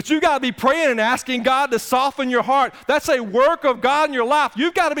 But you got to be praying and asking God to soften your heart. That's a work of God in your life.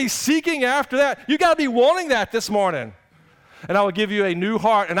 You've got to be seeking after that. You've got to be wanting that this morning. And I will give you a new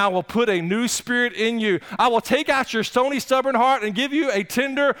heart, and I will put a new spirit in you. I will take out your stony, stubborn heart and give you a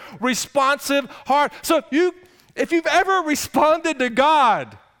tender, responsive heart. So if you've ever responded to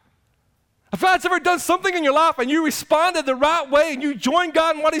God, if God's ever done something in your life and you responded the right way and you join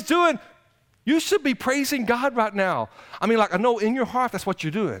God in what he's doing, you should be praising God right now. I mean, like, I know in your heart that's what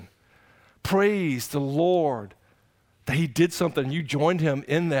you're doing. Praise the Lord that he did something and you joined him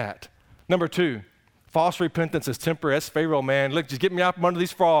in that. Number 2, false repentance is temporary. That's Pharaoh, man. Look, just get me out from under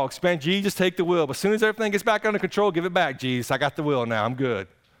these frogs. Man, Jesus, take the wheel. But as soon as everything gets back under control, give it back, Jesus. I got the wheel now. I'm good.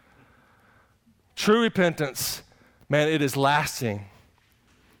 True repentance, man, it is lasting.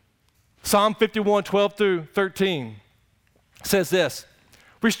 Psalm 51, 12 through 13 says this: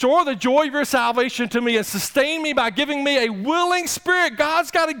 restore the joy of your salvation to me and sustain me by giving me a willing spirit.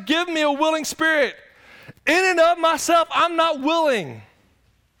 God's got to give me a willing spirit. In and of myself, I'm not willing.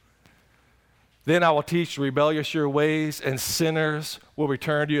 Then I will teach the rebellious your ways, and sinners will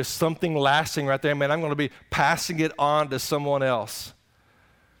return to you. Something lasting right there, man. I'm going to be passing it on to someone else.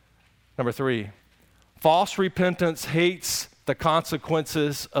 Number 3, false repentance hates the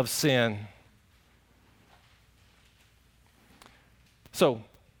consequences of sin. So,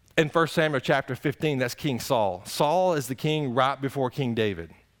 in 1 Samuel chapter 15, that's King Saul. Saul is the king right before King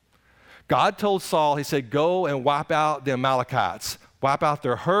David. God told Saul, he said, go and wipe out the Amalekites. Wipe out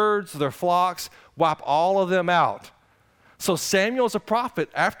their herds, their flocks, wipe all of them out. So Samuel's a prophet.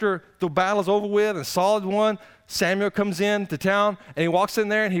 After the battle's over with and Saul had won, Samuel comes in to town and he walks in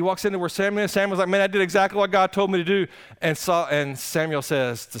there and he walks into where Samuel is. Samuel's like, man, I did exactly what God told me to do. And Samuel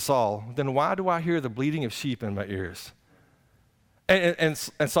says to Saul, then why do I hear the bleating of sheep in my ears? And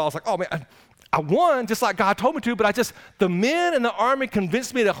Saul's like, oh man, I won just like God told me to, but the men in the army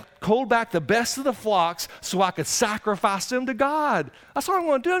convinced me to hold back the best of the flocks so I could sacrifice them to God. That's what I'm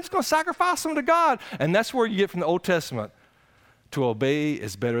going to do. I'm just going to sacrifice them to God. And that's where you get from the Old Testament. To obey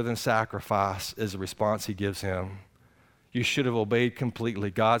is better than sacrifice is the response he gives him. You should have obeyed completely.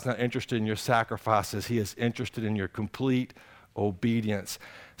 God's not interested in your sacrifices. He is interested in your complete obedience.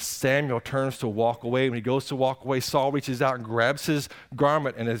 Samuel turns to walk away. When he goes to walk away, Saul reaches out and grabs his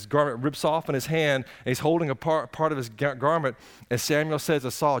garment, and his garment rips off in his hand, and he's holding a part of his garment. And Samuel says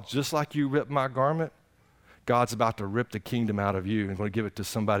to Saul, just like you ripped my garment, God's about to rip the kingdom out of you and going to give it to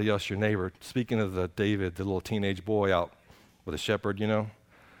somebody else, your neighbor. Speaking of David, the little teenage boy out with a shepherd,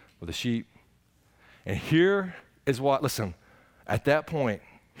 with a sheep. And here is what, listen, at that point,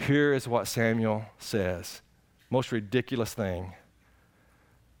 here is what Samuel says. Most ridiculous thing.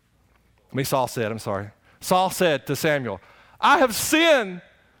 Saul said to Samuel, I have sinned.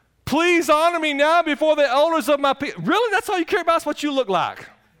 Please honor me now before the elders of my people. Really? That's all you care about is what you look like?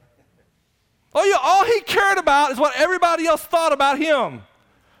 All he cared about is what everybody else thought about him.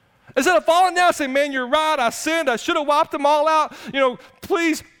 Instead of falling down and saying, man, you're right, I sinned, I should have wiped them all out.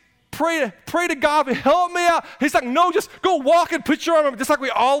 Please pray to God to help me out. He's like, no, just go walk and put your arm up, just like we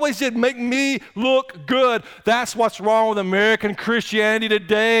always did, make me look good. That's what's wrong with American Christianity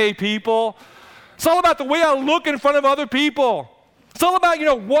today, people. It's all about the way I look in front of other people. It's all about,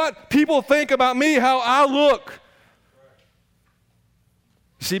 what people think about me, how I look.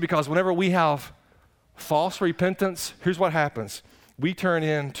 You see, because whenever we have false repentance, here's what happens. We turn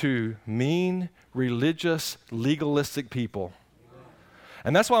into mean, religious, legalistic people.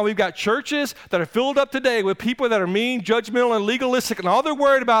 And that's why we've got churches that are filled up today with people that are mean, judgmental, and legalistic, and all they're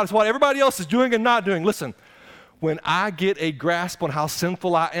worried about is what everybody else is doing and not doing. Listen, when I get a grasp on how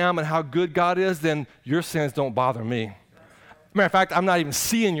sinful I am and how good God is, then your sins don't bother me. Matter of fact, I'm not even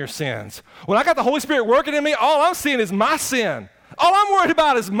seeing your sins. When I got the Holy Spirit working in me, all I'm seeing is my sin. All I'm worried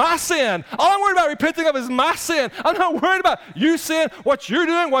about is my sin. All I'm worried about repenting of is my sin. I'm not worried about you sin, what you're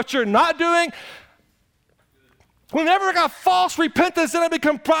doing, what you're not doing. Whenever I got false repentance, then I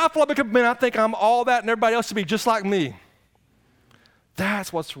become prideful. I think I'm all that and everybody else should be just like me.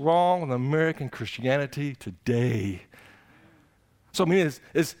 That's what's wrong with American Christianity today. So,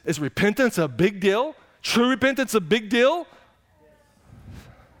 is repentance a big deal? True repentance a big deal?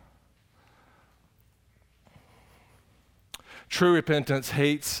 True repentance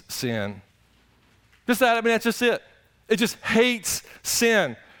hates sin. That's just it. It just hates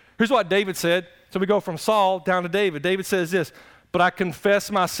sin. Here's what David said. So we go from Saul down to David. David says this, but I confess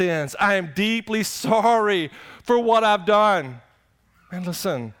my sins. I am deeply sorry for what I've done. And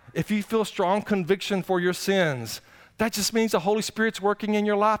listen, if you feel strong conviction for your sins, that just means the Holy Spirit's working in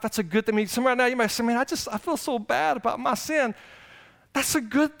your life. That's a good thing. Some right now you might say, man, I feel so bad about my sin. That's a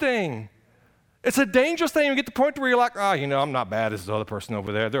good thing. It's a dangerous thing. You get to the point where you're like, I'm not bad as the other person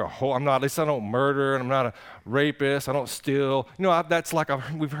over there. At least I don't murder, and I'm not a rapist. I don't steal.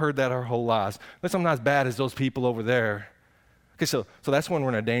 We've heard that our whole lives. At least I'm not as bad as those people over there. Okay, so that's when we're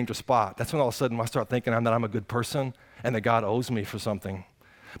in a dangerous spot. That's when all of a sudden I start thinking that I'm a good person and that God owes me for something.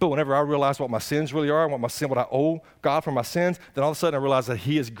 But whenever I realize what my sins really are, what I owe God for my sins, then all of a sudden I realize that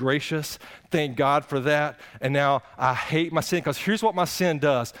He is gracious. Thank God for that. And now I hate my sin, because here's what my sin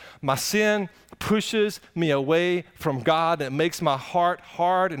does. My sin pushes me away from God, and it makes my heart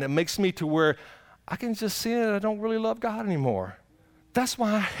hard, and it makes me to where I can just sin and I don't really love God anymore. That's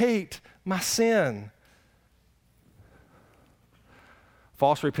why I hate my sin.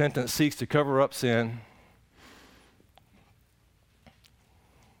 False repentance seeks to cover up sin.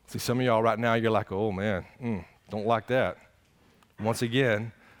 See, some of y'all right now, you're like, oh man, don't like that. Once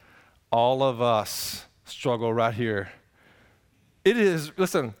again, all of us struggle right here. It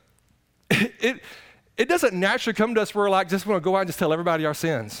doesn't naturally come to us where we're just want to go out and just tell everybody our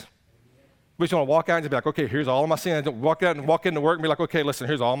sins. We just want to walk out and just be like, okay, here's all of my sins. Walk into work and be like, okay, listen,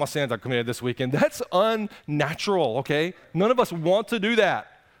 here's all my sins I committed this weekend. That's unnatural, okay? None of us want to do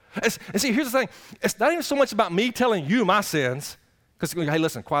that. And see, here's the thing. It's not even so much about me telling you my sins. Because, hey,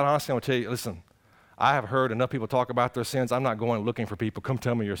 listen, quite honestly, I'm going to tell you, listen, I have heard enough people talk about their sins. I'm not going looking for people. Come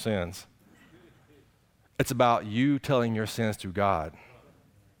tell me your sins. It's about you telling your sins to God,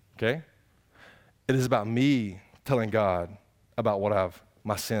 okay? It is about me telling God about what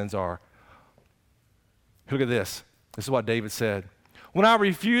my sins are. Look at this. This is what David said. When I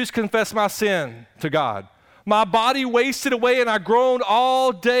refused to confess my sin to God, my body wasted away and I groaned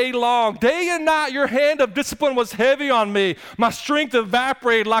all day long. Day and night your hand of discipline was heavy on me. My strength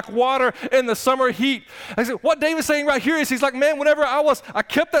evaporated like water in the summer heat. I said, what David's saying right here is he's like, man, whenever I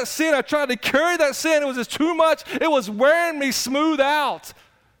kept that sin, I tried to carry that sin. It was just too much. It was wearing me smooth out.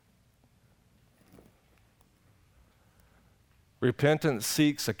 Repentance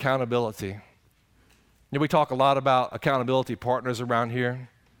seeks accountability. We talk a lot about accountability partners around here.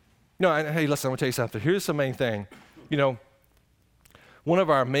 And hey, listen, I'm going to tell you something. Here's the main thing. One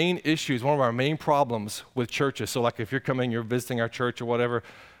of our main issues, one of our main problems with churches, so like if you're coming, you're visiting our church or whatever,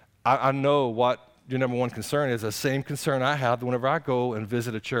 I know what your number one concern is, the same concern I have whenever I go and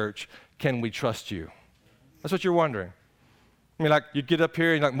visit a church. Can we trust you? That's what you're wondering. You get up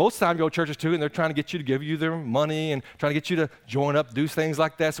here, and most of the time you go to churches too, and they're trying to get you to give you their money and trying to get you to join up, do things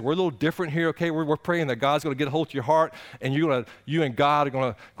like that. So we're a little different here, okay? We're praying that God's going to get a hold of your heart, and you and God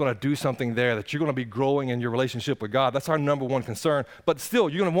are going to do something there, that you're going to be growing in your relationship with God. That's our number one concern. But still,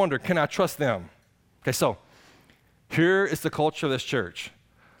 you're going to wonder, can I trust them? Okay, so here is the culture of this church.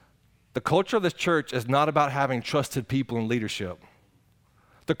 The culture of this church is not about having trusted people in leadership.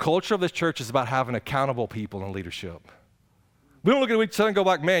 The culture of this church is about having accountable people in leadership. We don't look at each other and go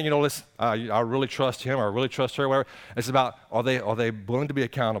like, man, listen, I really trust him or I really trust her, whatever. It's about, are they willing to be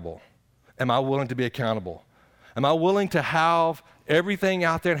accountable? Am I willing to be accountable? Am I willing to have everything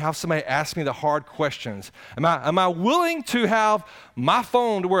out there and have somebody ask me the hard questions? Am I willing to have my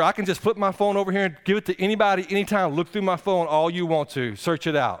phone to where I can just put my phone over here and give it to anybody, anytime, look through my phone all you want to, search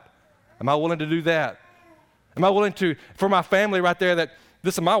it out? Am I willing to do that? Am I willing to, for my family right there, that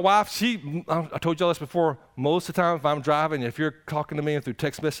listen, my wife, I told you all this before, most of the time if I'm driving, if you're talking to me through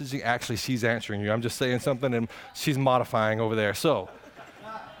text messaging, actually she's answering you. I'm just saying something and she's modifying over there. So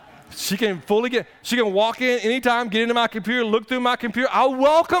she can walk in anytime, get into my computer, look through my computer. I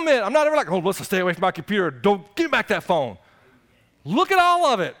welcome it. I'm not ever like, oh, listen, stay away from my computer. Don't give back that phone. Look at all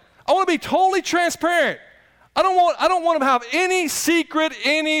of it. I want to be totally transparent. I don't want to have any secret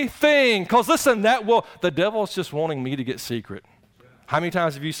anything, because listen, the devil's just wanting me to get secret. How many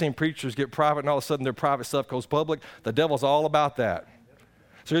times have you seen preachers get private and all of a sudden their private stuff goes public? The devil's all about that.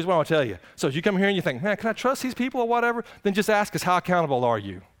 So here's what I want to tell you. So if you come here and you think, man, can I trust these people or whatever? Then just ask us, how accountable are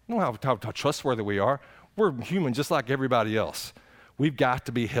you? I don't know how trustworthy we are. We're human just like everybody else. We've got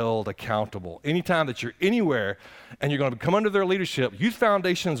to be held accountable. Anytime that you're anywhere and you're going to come under their leadership, youth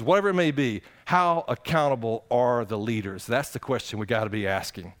foundations, whatever it may be, how accountable are the leaders? That's the question we got to be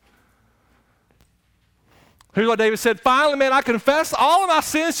asking. Here's what David said. Finally, man, I confess all of my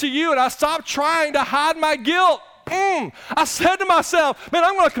sins to you, and I stopped trying to hide my guilt. I said to myself, man,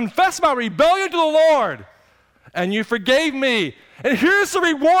 I'm going to confess my rebellion to the Lord, and you forgave me. And here's the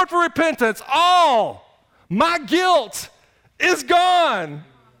reward for repentance. All my guilt is gone.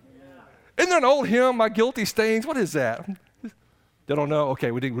 Isn't there an old hymn, My Guilty Stains? What is that? They don't know?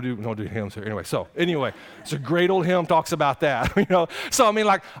 Okay, we don't do hymns here. Anyway, it's a great old hymn, talks about that. So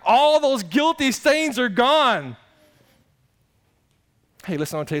all those guilty stains are gone. Hey,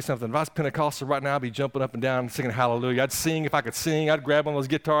 listen, I'm going to tell you something. If I was Pentecostal right now, I'd be jumping up and down singing hallelujah. I'd sing if I could sing. I'd grab one of those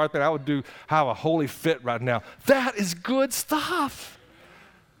guitars, and I would have a holy fit right now. That is good stuff.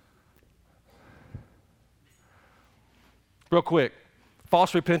 Real quick,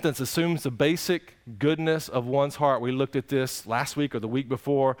 false repentance assumes the basic goodness of one's heart. We looked at this last week or the week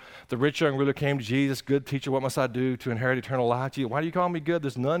before. The rich young ruler came to Jesus. Good teacher, what must I do to inherit eternal life? Why do you call me good?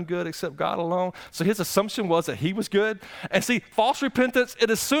 There's none good except God alone. So his assumption was that he was good. And see, false repentance, it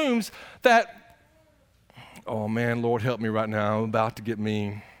assumes that, oh man, Lord, help me right now. I'm about to get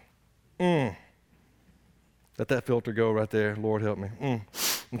mean. Let that filter go right there. Lord, help me.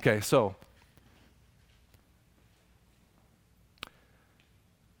 Okay, so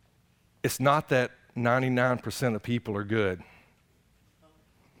it's not that 99% of people are good,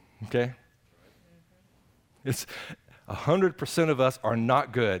 okay? It's 100% of us are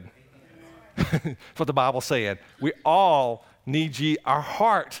not good. That's what the Bible's saying. We all need our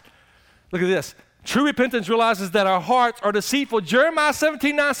heart. Look at this. True repentance realizes that our hearts are deceitful. Jeremiah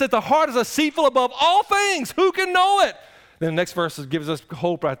 17:9 says the heart is deceitful above all things. Who can know it? Then the next verse gives us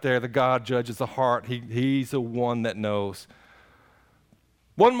hope right there that God judges the heart. He's the one that knows.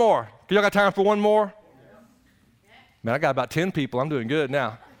 One more. Y'all got time for one more? Man, I got about 10 people. I'm doing good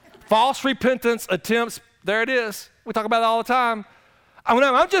now. False repentance attempts, there it is. We talk about it all the time.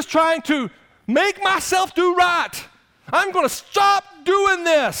 I'm just trying to make myself do right. I'm going to stop doing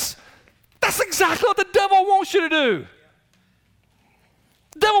this. That's exactly what the devil wants you to do.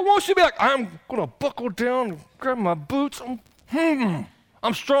 The devil wants you to be like, I'm going to buckle down, grab my boots.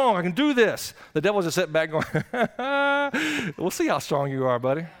 I'm strong. I can do this. The devil's just sitting back going, we'll see how strong you are,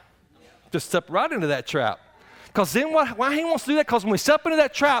 buddy. Just step right into that trap. Because then why he wants to do that? Because when we step into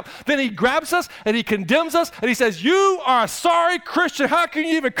that trap, then he grabs us and he condemns us and he says, you are a sorry Christian. How can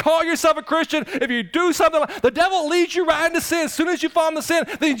you even call yourself a Christian if you do something like the devil leads you right into sin. As soon as you fall into sin,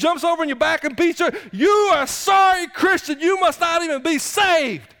 then he jumps over on your back and beats you. You are a sorry Christian. You must not even be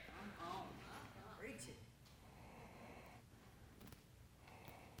saved.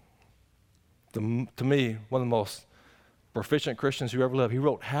 To me, one of the most proficient Christians who ever lived, he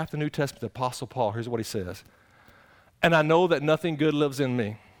wrote half the New Testament, the Apostle Paul. Here's what he says. And I know that nothing good lives in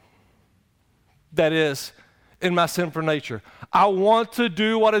me. That is, in my sinful nature. I want to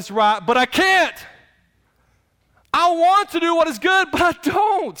do what is right, but I can't. I want to do what is good, but I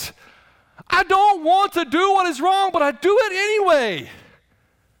don't. I don't want to do what is wrong, but I do it anyway.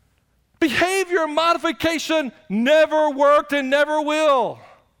 Behavior modification never worked and never will.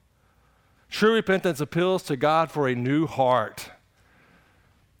 True repentance appeals to God for a new heart.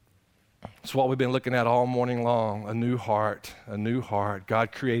 It's what we've been looking at all morning long, a new heart, a new heart.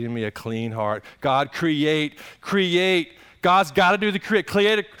 God created me a clean heart. God create. God's got to do the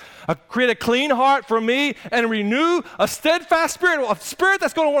create a clean heart for me and renew a steadfast spirit, a spirit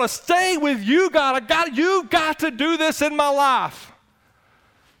that's going to want to stay with you, God. You got to do this in my life.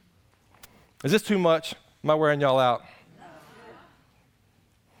 Is this too much? Am I wearing y'all out?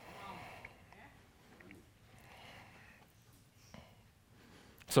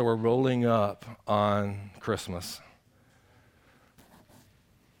 So we're rolling up on Christmas.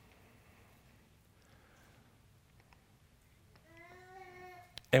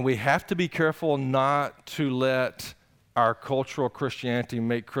 And we have to be careful not to let our cultural Christianity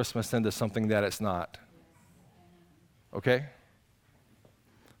make Christmas into something that it's not. Okay?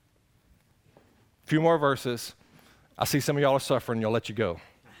 A few more verses. I see some of y'all are suffering. Y'all let you go.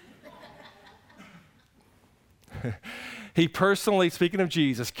 He personally, speaking of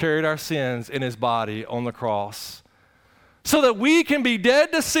Jesus, carried our sins in his body on the cross so that we can be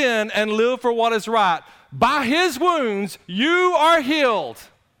dead to sin and live for what is right. By his wounds, you are healed.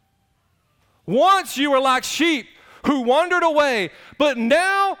 Once you were like sheep who wandered away, but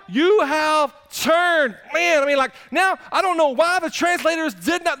now you have turned. Man, now I don't know why the translators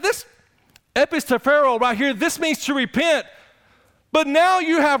did not. This epistefero right here, this means to repent. But now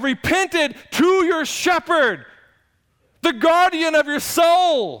you have repented to your shepherd, the guardian of your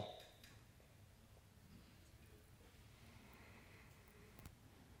soul.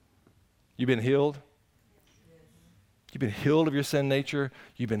 You've been healed. You've been healed of your sin nature.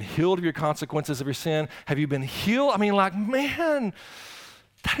 You've been healed of your consequences of your sin. Have you been healed? Man,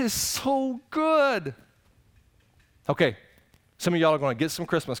 that is so good. Okay, some of y'all are going to get some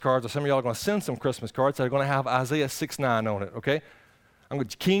Christmas cards, or some of y'all are going to send some Christmas cards that are going to have Isaiah 6:9 on it, okay? I'm going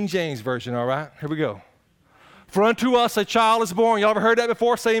to King James Version, all right? Here we go. For unto us a child is born. Y'all ever heard that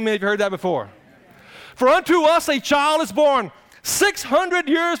before? Say amen if you heard that before. For unto us a child is born 600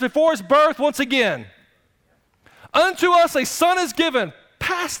 years before his birth once again. Unto us a son is given,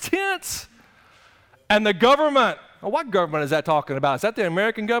 past tense. And the government Well, what government is that talking about? Is that the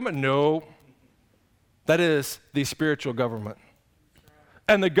American government? No. That is the spiritual government.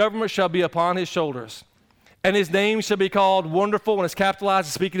 And the government shall be upon his shoulders. And his name shall be called Wonderful, when it's capitalized,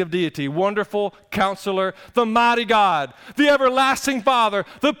 speaking of deity. Wonderful Counselor, the Mighty God, the Everlasting Father,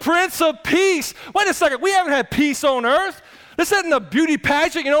 the Prince of Peace. Wait a second, we haven't had peace on earth. This isn't a beauty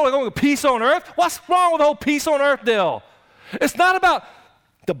pageant, we're going with peace on earth. What's wrong with the whole peace on earth deal? It's not about,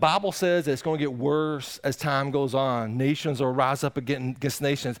 the Bible says that it's going to get worse as time goes on. Nations will rise up against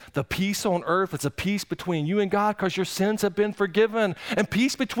nations. The peace on earth, it's a peace between you and God because your sins have been forgiven, and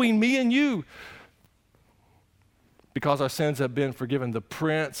peace between me and you because our sins have been forgiven. The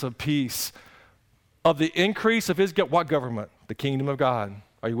Prince of Peace, of the increase of his, what government? The kingdom of God.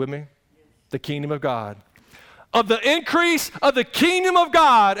 Are you with me? The kingdom of God. Of the increase of the kingdom of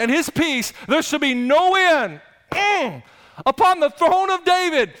God and his peace, there shall be no end. Upon the throne of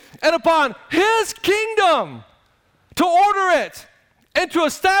David and upon his kingdom, to order it and to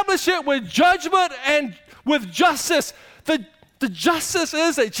establish it with judgment and with justice. The justice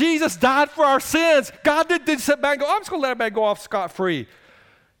is that Jesus died for our sins. God didn't sit back and go, I'm just going to let everybody go off scot-free.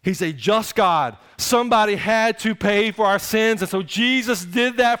 He's a just God. Somebody had to pay for our sins, and so Jesus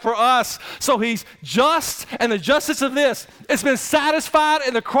did that for us. So he's just, and the justice of this, it's been satisfied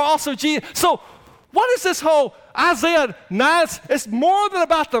in the cross of Jesus. So what is this whole Isaiah 9? It's more than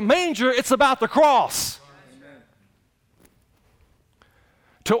about the manger, it's about the cross. Amen.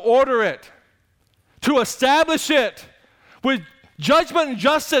 To order it, to establish it with judgment and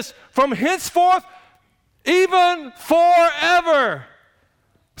justice from henceforth, even forever.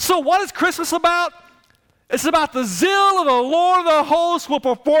 So what is Christmas about? It's about the zeal of the Lord of the hosts will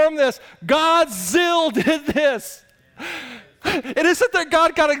perform this. God's zeal did this. It isn't that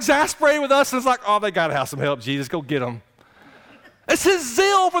God got exasperated with us and it's like, oh, they got to have some help, Jesus, go get them. It's his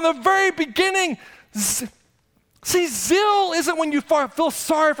zeal from the very beginning. See, zeal isn't when you feel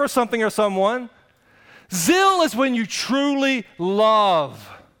sorry for something or someone. Zeal is when you truly love.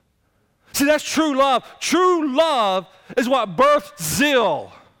 See, that's true love. True love is what births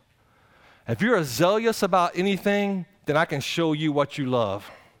zeal. If you're zealous about anything, then I can show you what you love.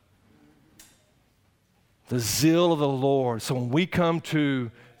 The zeal of the Lord. So when we come to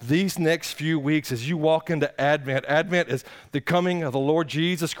these next few weeks, as you walk into Advent, Advent is the coming of the Lord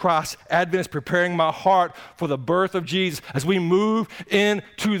Jesus Christ. Advent is preparing my heart for the birth of Jesus as we move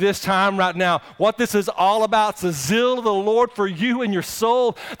into this time right now. What this is all about is the zeal of the Lord for you and your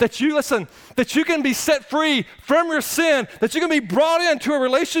soul, that you, listen, that you can be set free from your sin, that you can be brought into a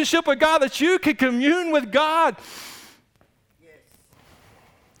relationship with God, that you can commune with God.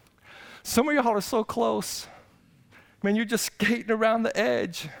 Some of y'all are so close. Man, you're just skating around the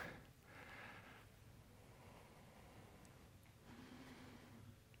edge.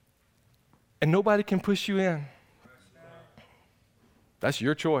 And nobody can push you in. That's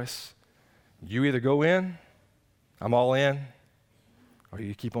your choice. You either go in, I'm all in, or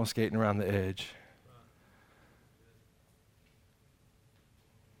you keep on skating around the edge.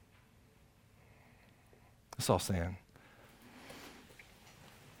 Let's all stand.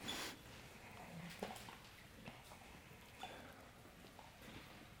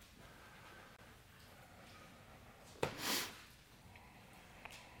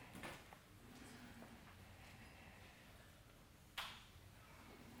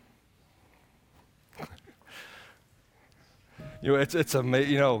 It's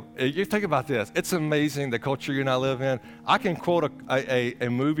amazing. You think about this. It's amazing the culture you and I live in. I can quote a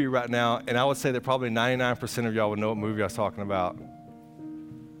movie right now, and I would say that probably 99% of y'all would know what movie I was talking about.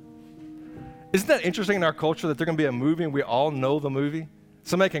 Isn't that interesting in our culture that there's going to be a movie and we all know the movie?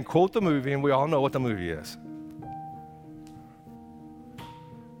 Somebody can quote the movie and we all know what the movie is.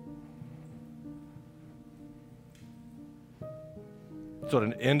 So at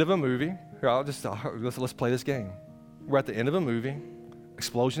the end of a movie, here, let's play this game. We're at the end of a movie,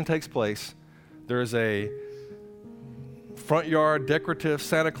 explosion takes place, there's a front yard decorative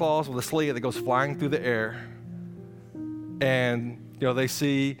Santa Claus with a sleigh that goes flying through the air, and they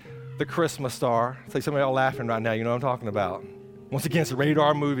see the Christmas star. Say some of y'all laughing right now, you know what I'm talking about. Once again, it's a rated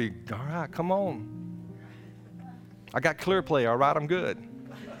R movie. All right, come on. I got clear play, all right, I'm good.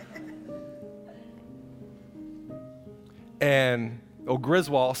 And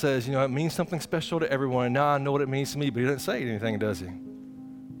Griswold says, it means something special to everyone, and now I know what it means to me, but he didn't say anything, does he?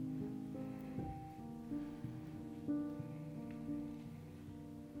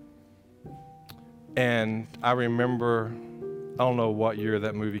 And I remember, I don't know what year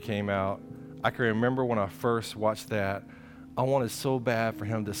that movie came out. I can remember when I first watched that, I wanted so bad for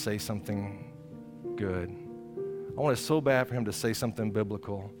him to say something good. I wanted so bad for him to say something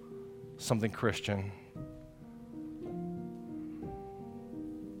biblical, something Christian.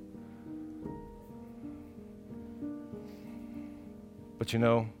 But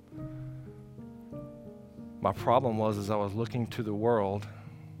my problem was I was looking to the world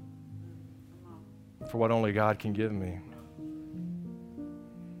for what only God can give me.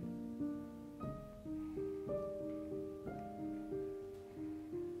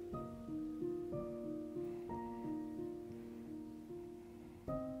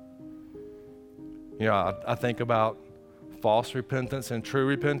 I think about false repentance and true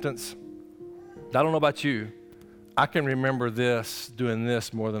repentance. I don't know about you. I can remember doing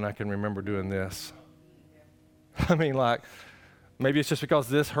this more than I can remember doing this. I mean, maybe it's just because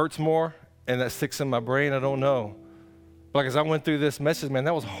this hurts more and that sticks in my brain, I don't know. But as I went through this message, man,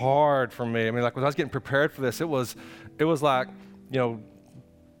 that was hard for me. I mean, when I was getting prepared for this, it was like,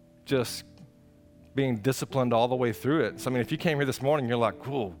 just being disciplined all the way through it. So, if you came here this morning, you're like,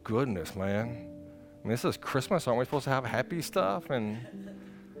 oh, goodness, man. This is Christmas. Aren't we supposed to have happy stuff? And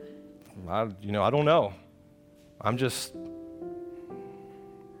I don't know. I'm just.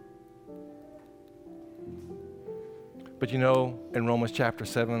 But in Romans chapter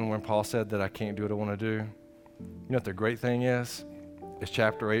 7, when Paul said that I can't do what I want to do, you know what the great thing is? It's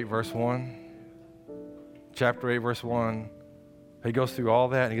chapter 8, verse 1. Chapter 8, verse 1. He goes through all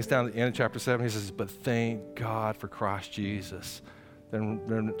that, and he gets down to the end of chapter 7. He says, but thank God for Christ Jesus. Then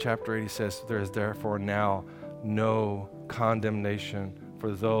in chapter 8, he says, there is therefore now no condemnation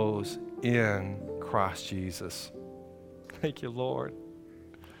for those in Christ Jesus. Thank you, Lord.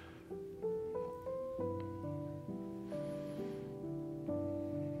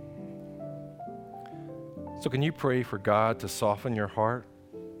 So can you pray for God to soften your heart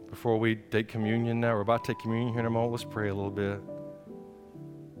before we take communion now? We're about to take communion here in a moment. Let's pray a little bit.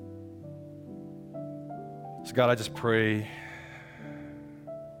 So God, I just pray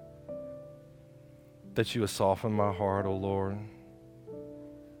that you would soften my heart, oh Lord.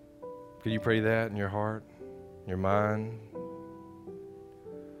 Can you pray that in your heart, your mind?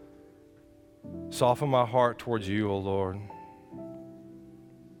 Soften my heart towards you, oh Lord.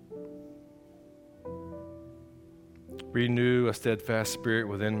 Renew a steadfast spirit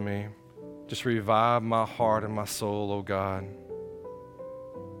within me. Just revive my heart and my soul, oh God.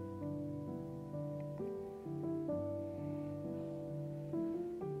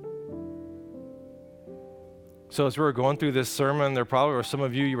 So as we were going through this sermon, there probably were some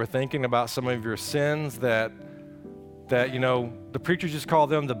of you were thinking about some of your sins that the preachers just call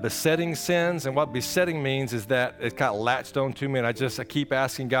them the besetting sins. And what besetting means is that it got latched onto me, and I keep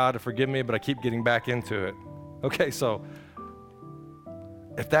asking God to forgive me, but I keep getting back into it. Okay, so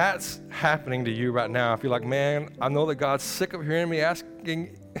if that's happening to you right now, if you're like, man, I know that God's sick of hearing me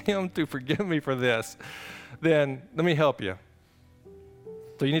asking him to forgive me for this, then let me help you.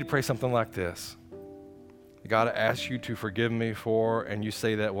 So you need to pray something like this. God, I ask you to forgive me for, and you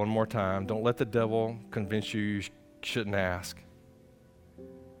say that one more time. Don't let the devil convince you shouldn't ask.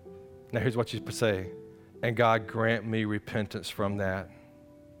 Now here's what you say. And God, grant me repentance from that.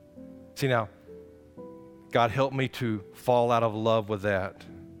 See now, God, help me to fall out of love with that.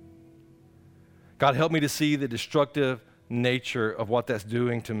 God, help me to see the destructive nature of what that's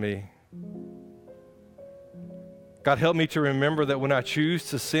doing to me. God, help me to remember that when I choose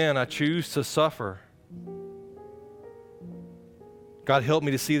to sin, I choose to suffer. God, help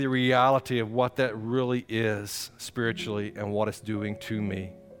me to see the reality of what that really is spiritually and what it's doing to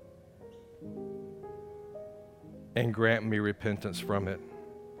me. And grant me repentance from it.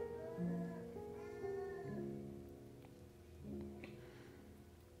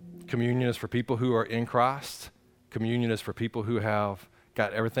 Communion is for people who are in Christ. Communion is for people who have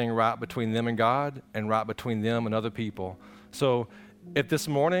got everything right between them and God and right between them and other people. So if this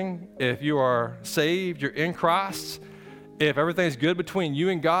morning, if you are saved, you're in Christ, if everything's good between you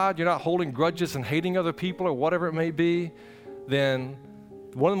and God, you're not holding grudges and hating other people or whatever it may be, then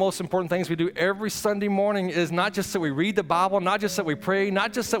one of the most important things we do every Sunday morning is not just that we read the Bible, not just that we pray,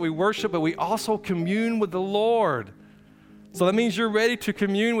 not just that we worship, but we also commune with the Lord. So that means you're ready to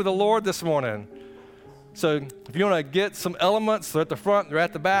commune with the Lord this morning. So if you want to get some elements, they're at the front, they're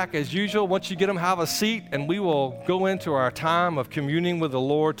at the back. As usual, once you get them, have a seat, and we will go into our time of communing with the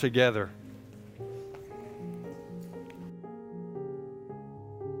Lord together.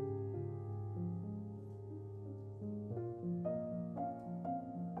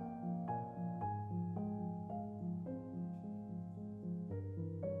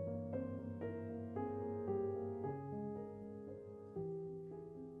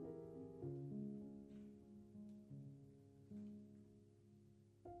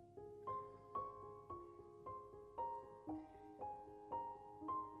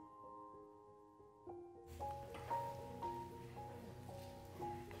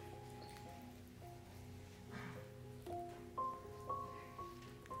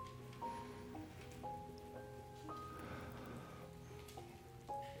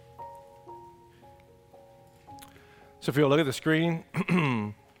 So if you'll look at the screen.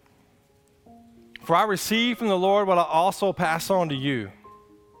 For I received from the Lord what I also pass on to you.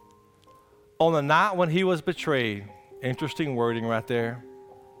 On the night when he was betrayed, interesting wording right there.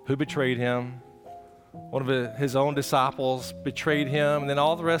 Who betrayed him? One of his own disciples betrayed him, and then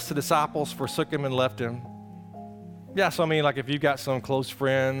all the rest of the disciples forsook him and left him. Yeah, so I mean, like if you've got some close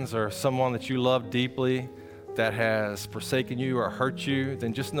friends or someone that you love deeply that has forsaken you or hurt you,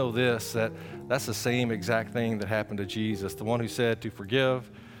 then just know this, that's the same exact thing that happened to Jesus. The one who said to forgive,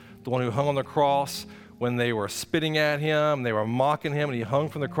 the one who hung on the cross when they were spitting at him, they were mocking him, and he hung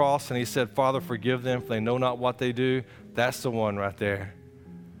from the cross and he said, Father, forgive them, for they know not what they do. That's the one right there.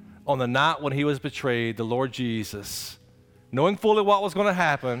 On the night when he was betrayed, the Lord Jesus, knowing fully what was going to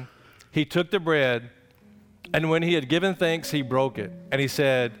happen, he took the bread, and when he had given thanks, he broke it. And he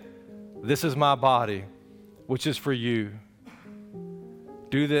said, this is my body, which is for you.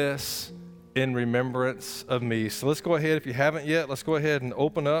 Do this in remembrance of me. So let's go ahead, if you haven't yet, let's go ahead and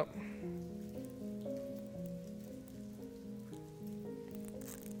open up.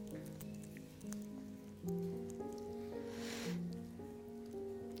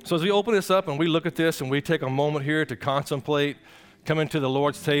 So as we open this up and we look at this and we take a moment here to contemplate coming to the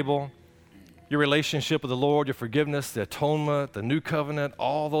Lord's table, your relationship with the Lord, your forgiveness, the atonement, the new covenant,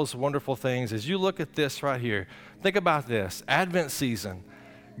 all those wonderful things. As you look at this right here, think about this. Advent season.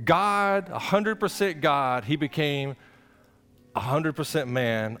 God, 100% God, he became 100%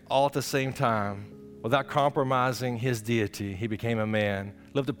 man all at the same time without compromising his deity. He became a man,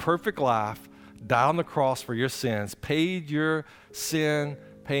 lived a perfect life, died on the cross for your sins, paid your sin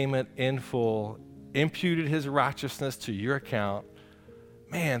payment in full, imputed his righteousness to your account.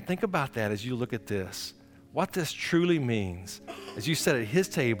 Man, think about that as you look at this. What this truly means as you sit at his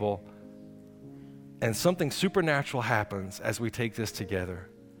table and something supernatural happens as we take this together.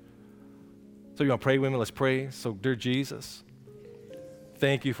 So you want to pray with me? Let's pray. So, dear Jesus,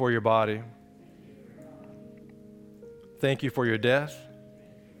 thank you for your body. Thank you for your death,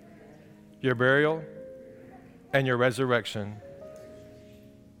 your burial, and your resurrection.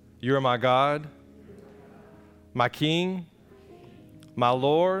 You are my God, my King, my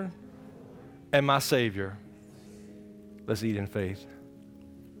Lord, and my Savior. Let's eat in faith.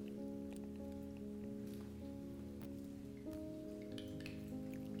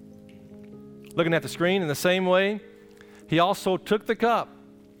 Looking at the screen, in the same way, he also took the cup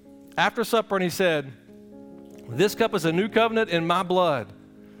after supper and he said, this cup is a new covenant in my blood.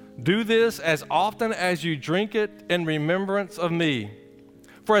 Do this as often as you drink it in remembrance of me.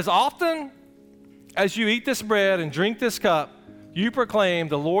 For as often as you eat this bread and drink this cup, you proclaim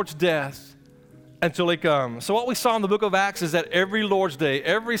the Lord's death until he comes. So what we saw in the book of Acts is that every Lord's Day,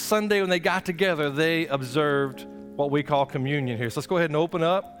 every Sunday when they got together, they observed what we call communion here. So let's go ahead and open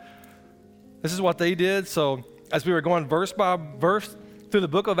up. This is what they did. So as we were going verse by verse through the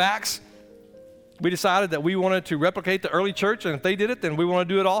book of Acts, we decided that we wanted to replicate the early church, and if they did it, then we want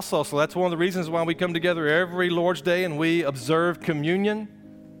to do it also. So that's one of the reasons why we come together every Lord's Day and we observe communion.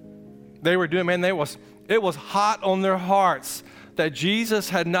 They were doing, man, it was hot on their hearts that Jesus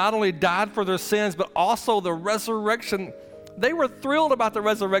had not only died for their sins, but also the resurrection. They were thrilled about the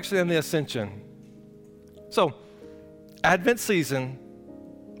resurrection and the ascension. So, Advent season,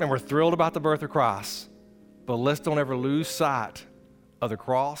 and we're thrilled about the birth of Christ, but let's don't ever lose sight of the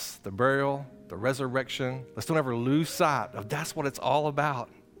cross, the burial, the resurrection. Let's don't ever lose sight of that's what it's all about.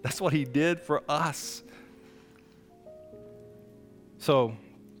 That's what he did for us. So,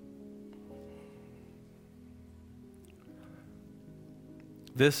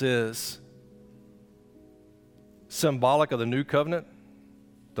 this is symbolic of the new covenant,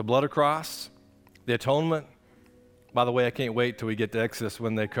 the blood of Christ, the atonement. By the way, I can't wait till we get to Exodus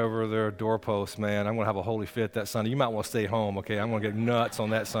when they cover their doorposts, man. I'm going to have a holy fit that Sunday. You might want to stay home, okay? I'm going to get nuts on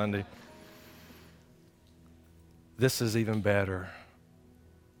that Sunday. This is even better.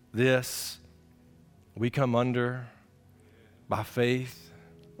 This, we come under by faith,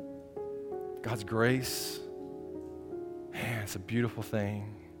 God's grace. Man, it's a beautiful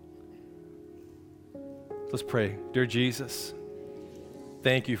thing. Let's pray. Dear Jesus,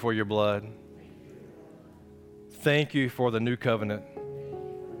 thank you for your blood. Thank you for the new covenant.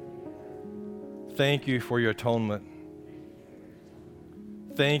 Thank you for your atonement.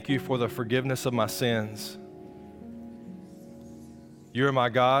 Thank you for the forgiveness of my sins. You're my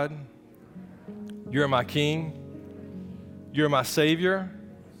God. You're my King. You're my Savior.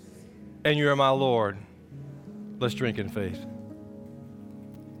 And you're my Lord. Let's drink in faith.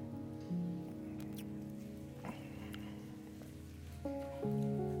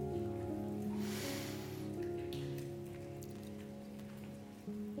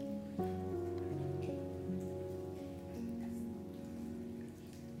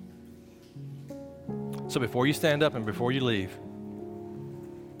 So before you stand up and before you leave,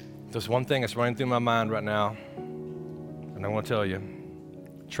 there's one thing that's running through my mind right now, and I want to tell you,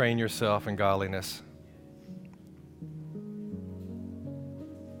 train yourself in godliness.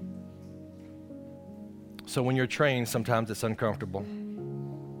 So when you're trained, sometimes it's uncomfortable.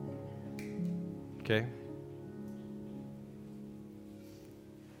 Okay?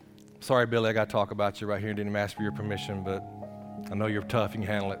 Sorry, Billy, I got to talk about you right here. Didn't even ask for your permission, but I know you're tough. You can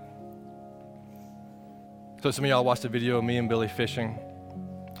handle it. So some of y'all watched the video of me and Billy fishing.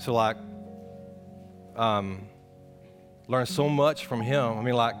 So learned so much from him. I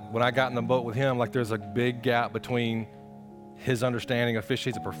mean, like when I got in the boat with him, like there's a big gap between his understanding of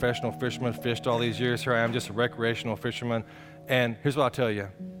fishing. He's a professional fisherman, fished all these years. Here I am, just a recreational fisherman. And here's what I'll tell you.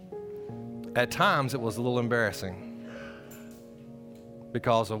 At times, it was a little embarrassing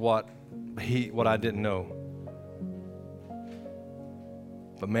because of what I didn't know.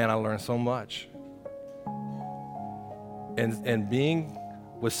 But man, I learned so much. And being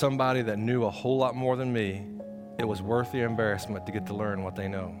with somebody that knew a whole lot more than me, it was worth the embarrassment to get to learn what they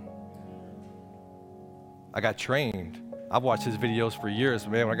know. I got trained. I've watched his videos for years,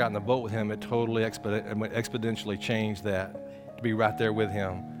 but man, when I got in the boat with him, it totally exponentially changed that, to be right there with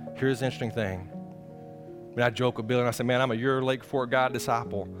him. Here's the interesting thing. I mean, I joke with Billy and I say, man, I'm a Your Lake Fort God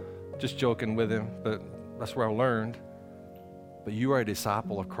disciple. Just joking with him, but that's where I learned. But you are a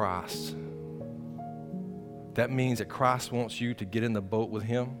disciple of Christ. That means that Christ wants you to get in the boat with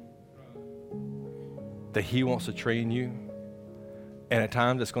him, that he wants to train you. And at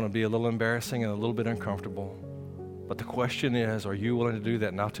times it's going to be a little embarrassing and a little bit uncomfortable. But the question is, are you willing to do that?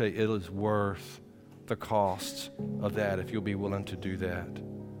 And I'll tell you, it is worth the cost of that if you'll be willing to do that.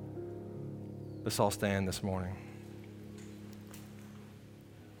 Let's all stand this morning.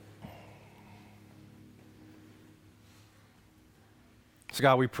 So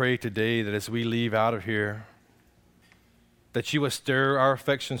God, we pray today that as we leave out of here, that you would stir our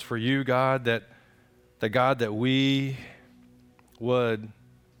affections for you, God, that we would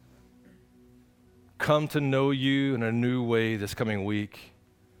come to know you in a new way this coming week,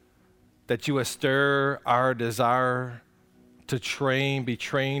 that you would stir our desire to be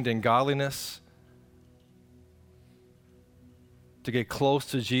trained in godliness, to get close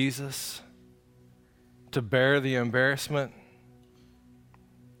to Jesus, to bear the embarrassment,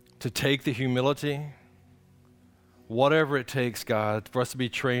 to take the humility, whatever it takes, God, for us to be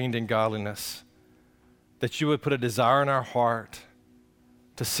trained in godliness, that you would put a desire in our heart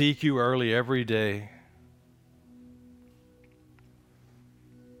to seek you early every day.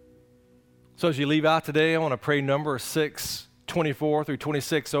 So as you leave out today, I want to pray number 6:24 through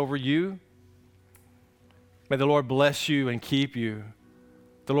 26 over you. May the Lord bless you and keep you.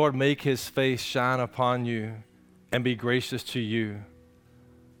 The Lord make his face shine upon you and be gracious to you.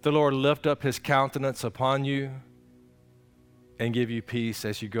 The Lord lift up his countenance upon you and give you peace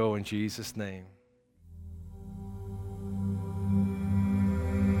as you go in Jesus' name.